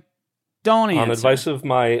way? Don't answer. On advice of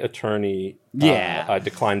my attorney, I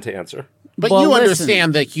declined to answer. But you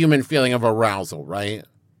understand the human feeling of arousal, right?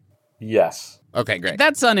 Yes. Okay, great.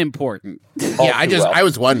 That's unimportant. I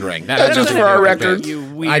was wondering. That's just for our record. You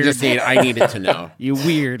weird. I needed to know. You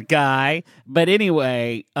weird guy. But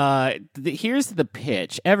anyway, here's the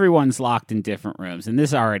pitch. Everyone's locked in different rooms, and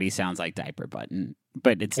this already sounds like diaper button,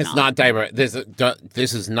 but it's not diaper. This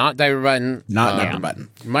is not diaper button. Not diaper button.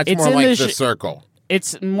 Much more like the circle.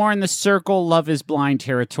 It's more in the circle, love is blind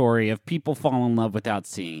territory of people fall in love without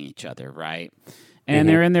seeing each other, right? And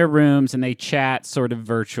they're in their rooms and they chat sort of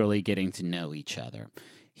virtually getting to know each other.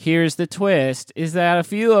 Here's the twist, is that a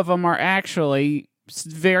few of them are actually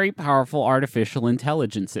very powerful artificial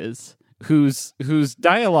intelligences whose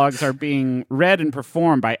dialogues are being read and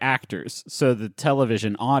performed by actors. So the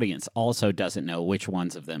television audience also doesn't know which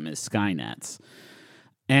ones of them is Skynet's.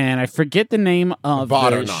 And I forget the name of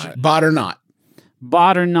Bot or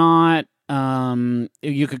not.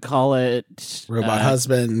 You could call it Robot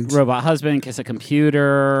Husband, Kiss a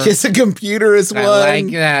Computer. Kiss a Computer is one. I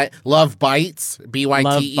like that. Love Bites, BYTES.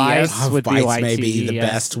 Love Bites with Bites may be the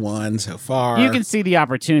best one so far. You can see the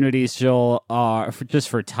opportunities, Joel,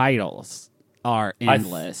 for titles are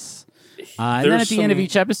endless. And then at the end of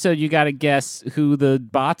each episode, you got to guess who the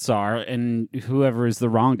bots are, and whoever is the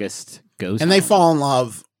wrongest goes. And they fall in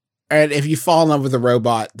love. And if you fall in love with a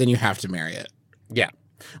robot, then you have to marry it. Yeah.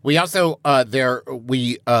 We also have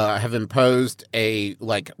imposed a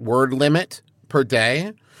word limit per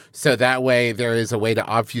day, so that way there is a way to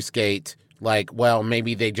obfuscate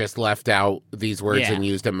maybe they just left out these words and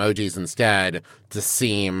used emojis instead to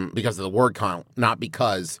seem because of the word count, not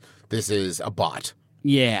because this is a bot.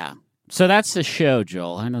 Yeah. So that's the show,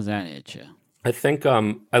 Joel. How does that hit you? I think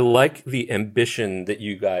I like the ambition that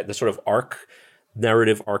you guys, the sort of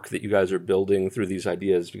narrative arc that you guys are building through these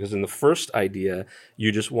ideas, because in the first idea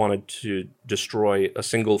you just wanted to destroy a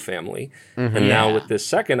single family, and now with this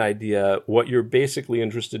second idea what you're basically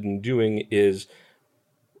interested in doing is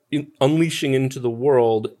unleashing into the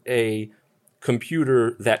world a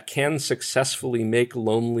computer that can successfully make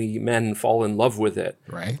lonely men fall in love with it.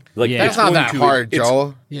 Right. That's not that hard,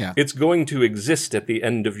 Joel. It's going to exist at the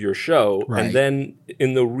end of your show, and then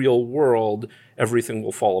in the real world everything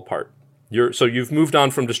will fall apart. So you've moved on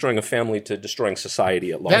from destroying a family to destroying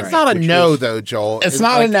society at large. That's not a no, though, Joel. It's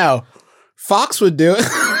not a no. Fox would do it.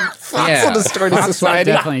 Fox will destroy the society.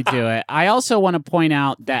 Fox would definitely do it. I also want to point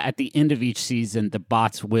out that at the end of each season, the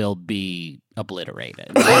bots will be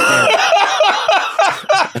obliterated.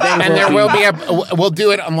 And there will be we'll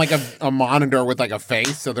do it on a monitor with a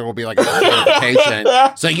face, so there will be a notification.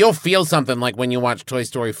 So you'll feel something like when you watch Toy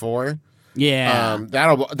Story 4. Yeah.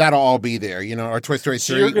 That'll all be there, or Toy Story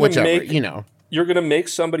 3, whichever, you're gonna make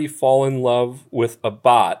somebody fall in love with a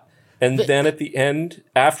bot, and then at the end,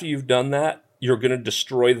 after you've done that, you're going to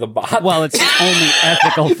destroy the bot. Well, it's the only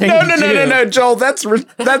ethical thing to do. No, Joel, that's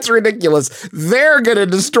ridiculous. They're going to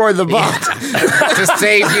destroy the bot. To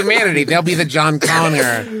save humanity. They'll be the John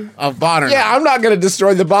Connor of bot. Yeah, I'm not going to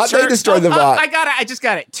destroy the bot. They destroy the bot. I just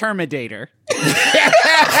got it. Terminator.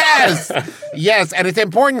 Yes, and it's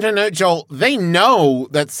important to note, Joel, they know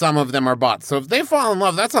that some of them are bots. So if they fall in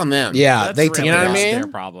love, that's on them. Yeah, That's you know what I mean? Their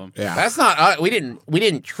problem. Yeah. That's not we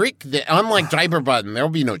didn't trick unlike Diaper Button, there'll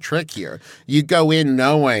be no trick here. You go in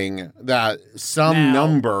knowing that some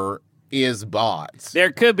number is bots.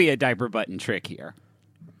 There could be a diaper button trick here.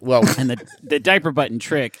 Well, and the diaper button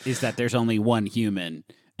trick is that there's only one human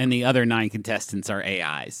and the other 9 contestants are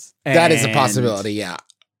AIs. That is a possibility, yeah.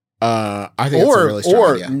 I think that's a really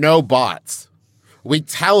strong idea. No bots. We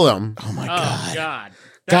tell them. Oh my God.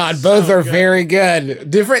 God, both are very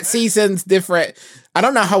good. Different seasons, different. I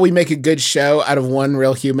don't know how we make a good show out of one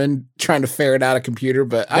real human trying to ferret out a computer,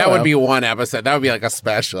 but that would be one episode. That would be like a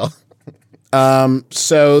special.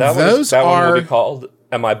 So that one would be called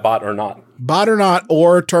 "Am I Bot or Not?" Bot or Not,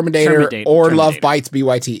 or Terminator, or Love Bites,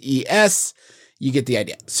 BYTES. You get the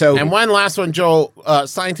idea. So, and one last one, Joel.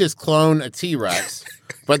 Scientists clone a T-Rex.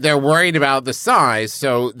 But they're worried about the size,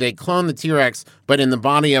 so they clone the T-Rex, but in the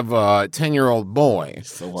body of a 10-year-old boy.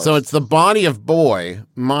 So it's the body of boy,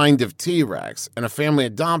 mind of T-Rex, and a family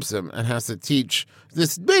adopts him and has to teach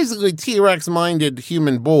this basically T-Rex-minded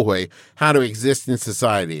human boy how to exist in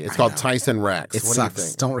society. It's called Tyson Rex. It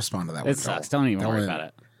sucks. Don't respond to that one. It sucks. Don't even worry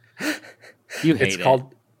about it. You hate it.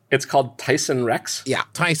 It's called Tyson Rex? Yeah.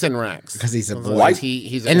 Tyson Rex. Because he's a boy. Why?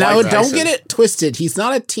 He's a and now, don't Tyson. get it twisted. He's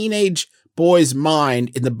not a teenage boy's mind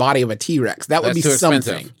in the body of a T-Rex. That would be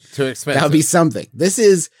something. Too expensive. That would be something. This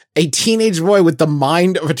is a teenage boy with the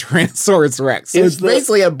mind of a Tyrannosaurus Rex. So it's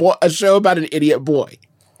basically a show about an idiot boy.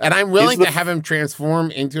 And I'm willing to have him transform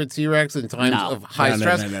into a T-Rex in times of high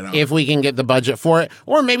stress if we can get the budget for it.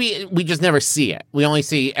 Or maybe we just never see it. We only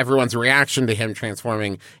see everyone's reaction to him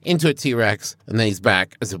transforming into a T-Rex, and then he's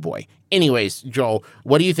back as a boy. Anyways, Joel,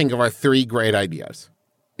 what do you think of our 3 great ideas?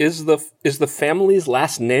 Is the family's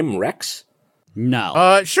last name Rex?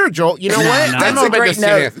 No. Sure, Joel. You know what? That's a great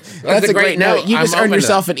note. That's a great note. You just earned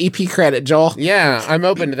yourself an EP credit, Joel. Yeah, I'm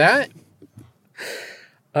open to that.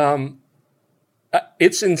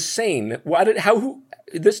 It's insane.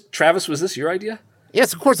 Travis, was this your idea?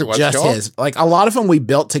 Yes, of course it was. Just Joel. his. Like a lot of them we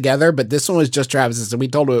built together, but this one was just Travis's, and we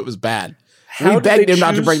told him it was bad. We begged him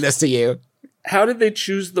not to bring this to you. How did they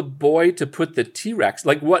choose the boy to put the T-Rex?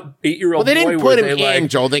 Like what 8-year-old boy? Well, they didn't put him in, like,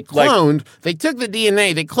 Joel. They cloned. They took the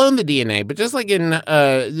DNA. They cloned the DNA, but just like in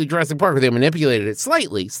the Jurassic Park, where they manipulated it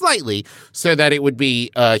slightly, so that it would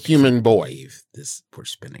be a human boy. We're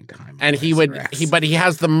spending time. And but he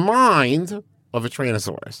has the mind of a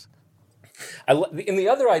Tyrannosaurus. In the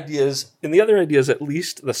other ideas, at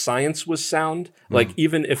least the science was sound. Like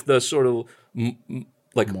even if the sort of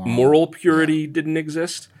moral purity didn't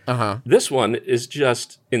exist, this one is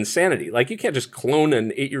just insanity. Like you can't just clone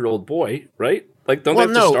an 8-year-old boy, right? Like don't they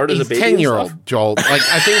have to start as a baby? 10-year-old, Joel. Like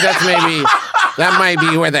I think that's maybe that might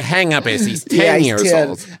be where the hang-up is. He's 10 years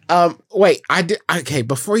old. Wait, okay.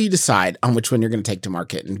 Before you decide on which one you're going to take to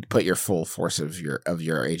market and put your full force of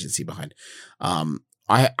your agency behind, I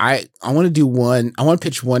want to do one. I want to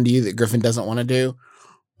pitch one to you that Griffin doesn't want to do.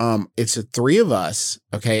 It's the 3 of us.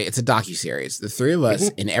 Okay, it's a docuseries. The 3 of us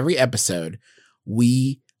in every episode,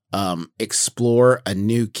 we explore a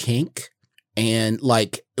new kink, and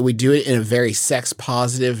like we do it in a very sex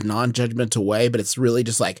positive, non-judgmental way. But it's really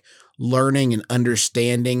just like learning and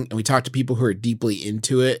understanding. And we talk to people who are deeply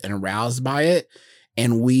into it and aroused by it,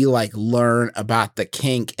 and we like learn about the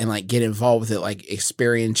kink and like get involved with it like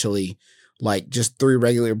experientially, like just 3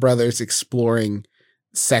 regular brothers exploring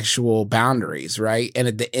sexual boundaries, right? And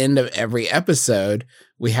at the end of every episode,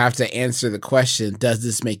 we have to answer the question, does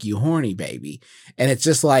this make you horny, baby? And it's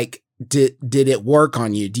just like, did it work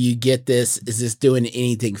on you? Do you get this? Is this doing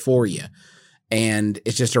anything for you? And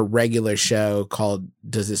it's just a regular show called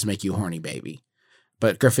Does This Make You Horny, Baby?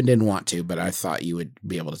 But Griffin didn't want to, but I thought you would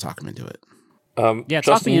be able to talk him into it. Yeah,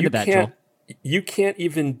 talk me into that, Joel. You can't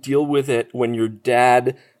even deal with it when your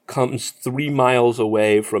dad comes 3 miles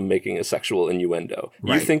away from making a sexual innuendo.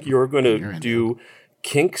 Right. You think you're going to do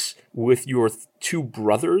kinks with your 2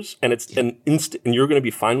 brothers, and it's an instant, and you're going to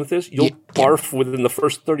be fine with this? You'll barf within the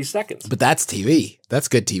first 30 seconds. But that's TV. That's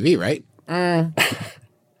good TV, right?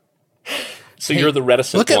 So you're the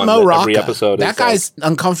reticent look at one. Mo Rocca. Every episode that guy's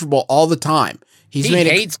uncomfortable all the time. He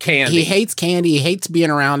hates candy. He hates candy. He hates being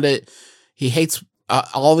around it. He hates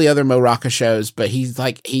all the other Mo Rocca shows, but he's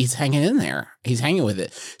hanging in there. He's hanging with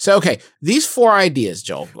it. So, okay, these 4 ideas,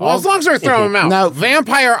 Joel. Well, as long as we're throwing them out. No.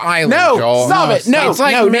 Vampire Island, No, Joel. stop it. No, it's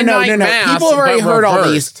like no. Midnight Mass, People have already but heard all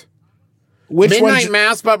reversed. these. Which Midnight one?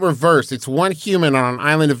 Mass, but reversed. It's one human on an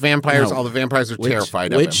island of vampires. No. All the vampires are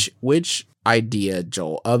terrified of him. Which idea,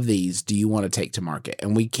 Joel, of these do you want to take to market?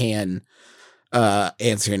 And we can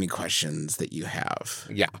answer any questions that you have.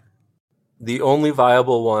 Yeah. The only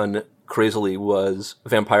viable one, crazily, was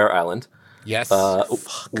Vampire Island. Yes.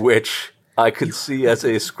 Which I could see as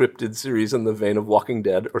a scripted series in the vein of Walking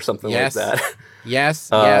Dead or something like that. Yes.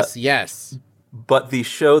 Yes. But the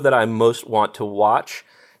show that I most want to watch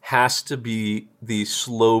has to be the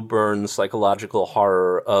slow burn psychological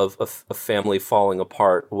horror of a family falling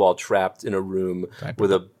apart while trapped in a room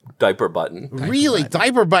with a diaper button. Really?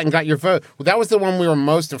 Diaper button got your vote. Well, that was the one we were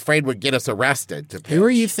most afraid would get us arrested. Who are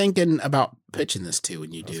you thinking about pitching this to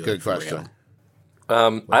when you do? That's a good question.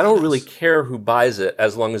 I don't really care who buys it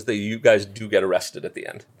as long as you guys do get arrested at the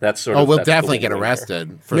end. That's sort of. We'll definitely get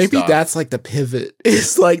arrested. For Maybe stuff. that's like the pivot.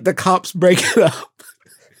 It's like the cops break it up.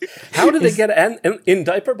 How did they get in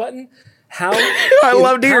diaper button? How I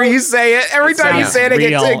love to hear you say it. Every time you say it, I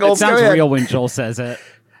get tingles. It sounds real when Joel says it.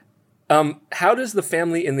 How does the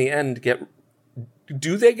family in the end get?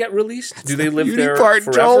 Do they get released? Do they live there part,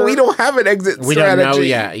 forever? Joel, we don't have an exit We strategy. don't know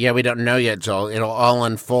yet. Yeah, we don't know yet, Joel. It'll all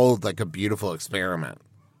unfold like a beautiful experiment.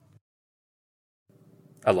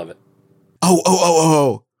 I love it.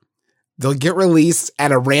 Oh. They'll get released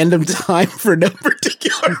at a random time for no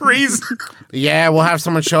particular reason. Yeah, we'll have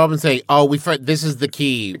someone show up and say, this is the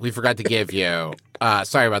key we forgot to give you.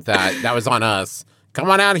 Sorry about that. That was on us.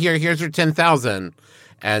 Come on out here. Here's your 10,000.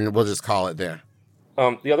 And we'll just call it there.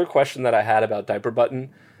 The other question that I had about Diaper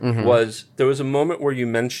Button was there was a moment where you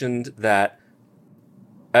mentioned that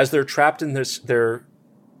as they're trapped in their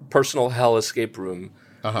personal hell escape room,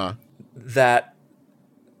 that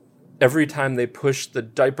every time they push the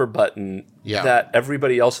diaper button, that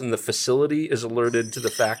everybody else in the facility is alerted to the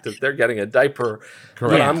fact that they're getting a diaper.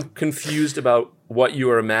 Correct. But I'm confused about what you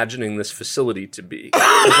are imagining this facility to be.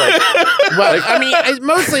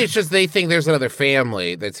 Mostly it's just they think there's another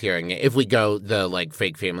family that's hearing it if we go the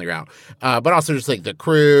fake family route. But also just the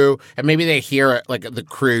crew, and maybe they hear it the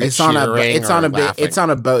crew. It's on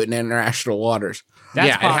a boat in international waters.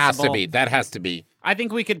 That's possible. It has to be. That has to be. I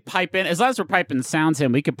think we could pipe in, as long as we're piping the sounds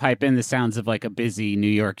in, we could pipe in the sounds of a busy New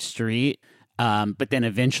York street, but then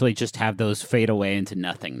eventually just have those fade away into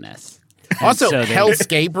nothingness. Also,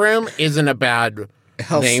 Hellscape Room isn't a bad name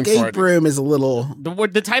for it. Hellscape Room is a little...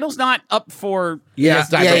 The title's not up for... Yeah.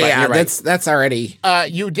 Right. That's already...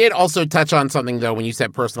 You did also touch on something, though, when you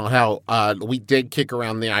said personal hell. We did kick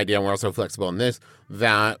around the idea, and we're also flexible in this,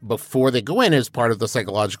 that before they go in as part of the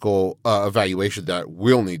psychological evaluation that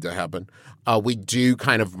will need to happen, we do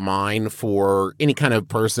kind of mine for any kind of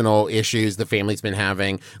personal issues the family's been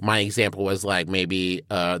having. My example was maybe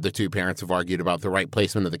the two parents have argued about the right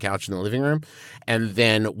placement of the couch in the living room. And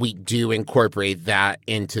then we do incorporate that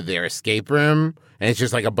into their escape room. And it's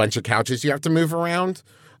just a bunch of couches you have to move around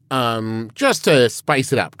just to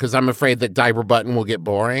spice it up. Because I'm afraid that diaper button will get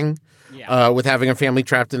boring. Yeah. With having a family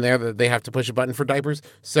trapped in there that they have to push a button for diapers.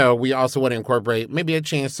 So we also want to incorporate maybe a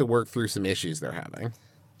chance to work through some issues they're having.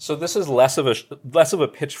 So this is less of a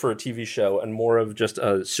pitch for a TV show and more of just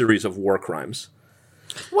a series of war crimes.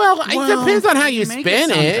 Well, it depends on how you spin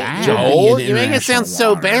it, Joel. You make it sound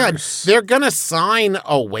so bad. They're going to sign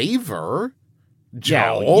a waiver,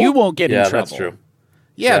 Joel. Yeah, you won't get in trouble. That's true.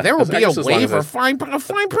 Yeah, there will be a waiver. Fine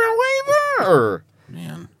print waiver.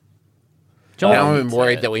 Man. Now I'm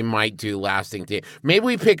worried that we might do lasting. Maybe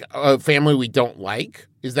we pick a family we don't like.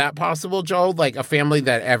 Is that possible, Joel? A family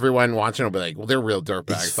that everyone watching will be they're real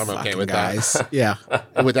dirtbags. I'm okay with guys. that. Yeah.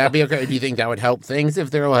 Would that be okay? Do you think that would help things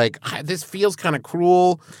if they're this feels kind of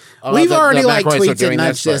cruel? We've already tweaked and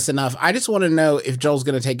nudged this enough. I just want to know if Joel's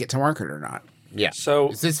going to take it to market or not. Yeah. So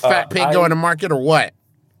is this fat pig going to market or what?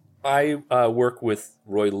 I work with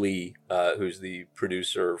Roy Lee, who's the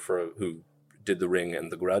producer who did The Ring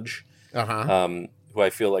and The Grudge. Who I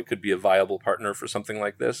feel could be a viable partner for something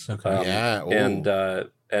like this. Okay.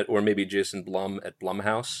 Or maybe Jason Blum at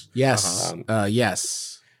Blumhouse. Yes.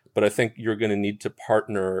 Yes. But I think you're going to need to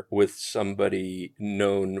partner with somebody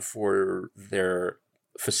known for their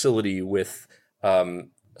facility with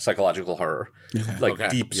psychological horror. Okay.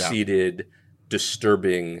 Deep-seated,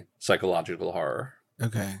 disturbing psychological horror.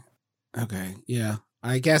 Okay. Yeah.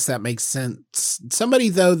 I guess that makes sense. Somebody,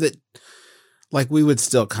 though, that... we would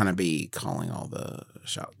still kind of be calling all the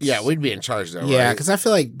shots. Yeah, we'd be in charge, though, Yeah, right? because I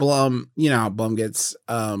feel like Blum, how Blum gets,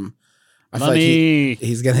 I feel like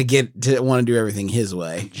he's going to want to do everything his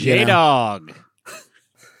way. J-Dog.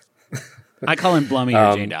 I call him Blummy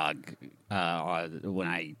or J-Dog when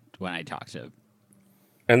I talk to him.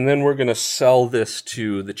 And then we're going to sell this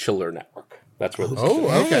to the Chiller Network. That's where this is.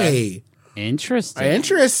 Okay.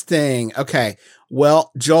 Interesting. Okay.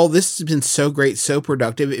 Well, Joel, this has been so great, so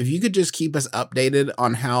productive. If you could just keep us updated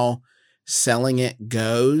on how selling it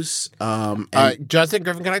goes. Justin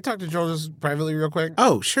Griffin, can I talk to Joel just privately real quick?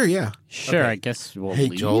 Oh, sure, yeah. Sure, okay. I guess we'll Hey,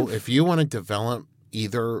 leave. Joel, if you want to develop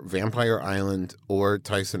either Vampire Island or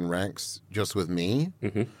Tyson Rex just with me,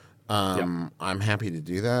 I'm happy to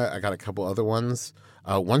do that. I got a couple other ones.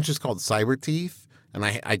 One's just called Cyber Teeth, and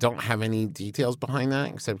I don't have any details behind that,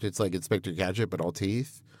 except it's like Inspector Gadget, but all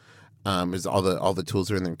teeth. Is all the tools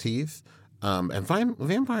are in their teeth. And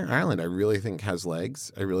Vampire Island, I really think has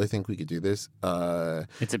legs. I really think we could do this.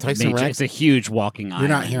 It's a huge walking island.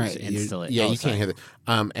 You're not hearing it. You can't hear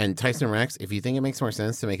that. And Tyson Rex, if you think it makes more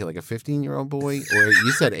sense to make it like a 15-year-old boy, or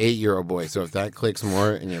you said 8-year-old boy, so if that clicks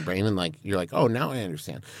more in your brain and like you're like, oh, now I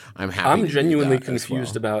understand. I'm happy. I'm genuinely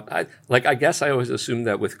confused about. I guess I always assumed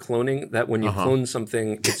that with cloning, that when you clone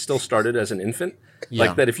something, it still started as an infant. Yeah.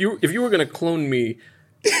 Like that, if you were going to clone me.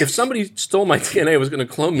 If somebody stole my DNA and was going to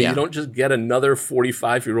clone me, you don't just get another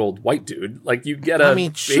 45-year-old white dude. Like, you get a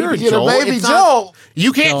baby. Sure, you get a baby Joel.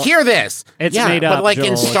 You can't hear this. It's made up, but like Joel.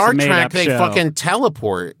 in Star Trek, they show. fucking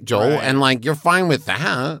teleport, Joel, and like you're fine with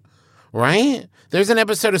that, right? There's an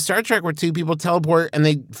episode of Star Trek where two people teleport and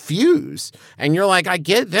they fuse, and you're like, I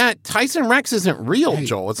get that. Tyson Rex isn't real,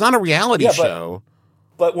 Joel. It's not a reality show.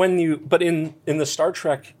 But in the Star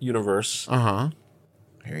Trek universe,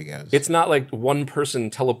 Here he goes. it's not like one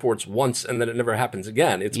person teleports once and then it never happens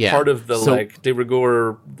again. It's part of the de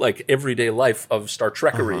rigueur, like everyday life of Star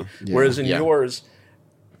Trekery. Whereas in yours,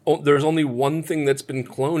 there's only one thing that's been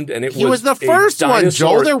cloned, and he was the first one,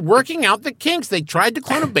 Joel. They're working out the kinks. They tried to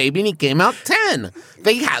clone a baby, and he came out 10.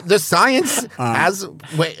 They had the science has.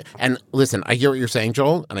 Wait, and listen, I hear what you're saying,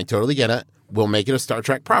 Joel, and I totally get it. We'll make it a Star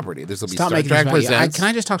Trek property. This will be Star Trek Presents. Can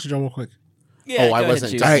I just talk to Joel real quick? Yeah, I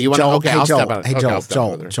wasn't. All right, you Joel, okay, I'll step out. Hey, Okay, Joel, I'll step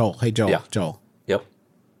over there. Joel. Hey, Joel, Yeah. Joel. Yep.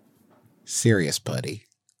 Serious, buddy.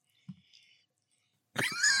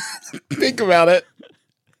 Think about it.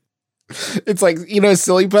 It's like,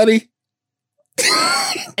 Silly Putty?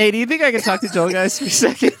 Hey, do you think I can talk to Joel, guys, for a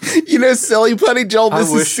second? Silly Putty, Joel,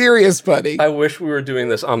 this is Serious Putty. I wish we were doing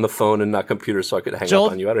this on the phone and not computer so I could hang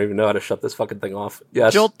up on you. I don't even know how to shut this fucking thing off.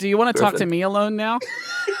 Yes. Joel, do you want to talk to me alone now?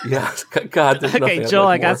 Yeah. God, there's nothing Okay, Joel,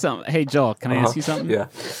 I more. got something. Hey, Joel, can I ask you something? Yeah.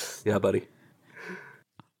 Yeah, buddy.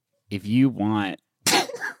 If you want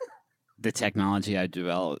the technology I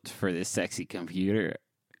developed for this sexy computer,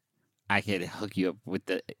 I could hook you up with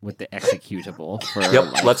the executable for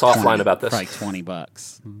let's offline about this. For like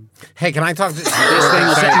 $20. Hey, can I talk to This thing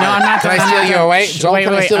will say, no, I'm not done. Can I steal you away? Joel, wait,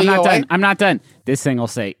 can I steal you away? done. I'm not done. This thing will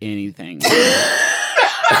say anything.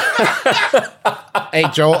 Hey,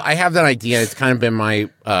 Joel, I have that idea. It's kind of been my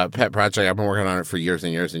pet project. I've been working on it for years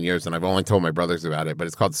and years and years, and I've only told my brothers about it, but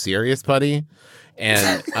it's called Serious Putty.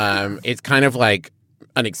 And it's kind of like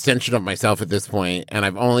an extension of myself at this point, and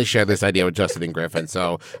I've only shared this idea with Justin and Griffin,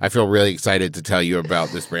 so I feel really excited to tell you about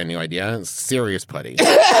this brand new idea. It's Serious Putty.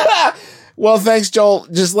 Well, thanks, Joel.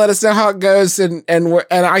 Just let us know how it goes, and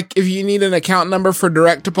if you need an account number for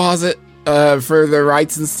direct deposit for the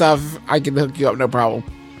rights and stuff, I can hook you up, no problem.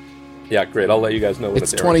 Yeah, great. I'll let you guys know when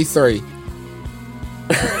it's 23.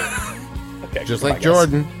 Okay, just like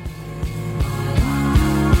Jordan.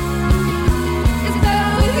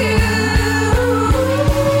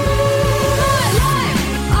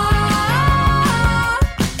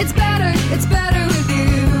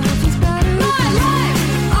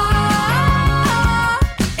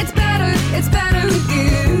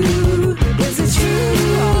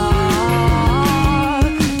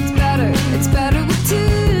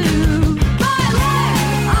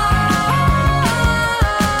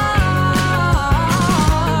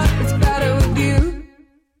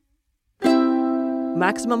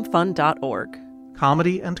 MaximumFun.org.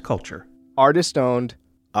 Comedy and culture. Artist-owned.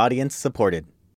 Audience-supported.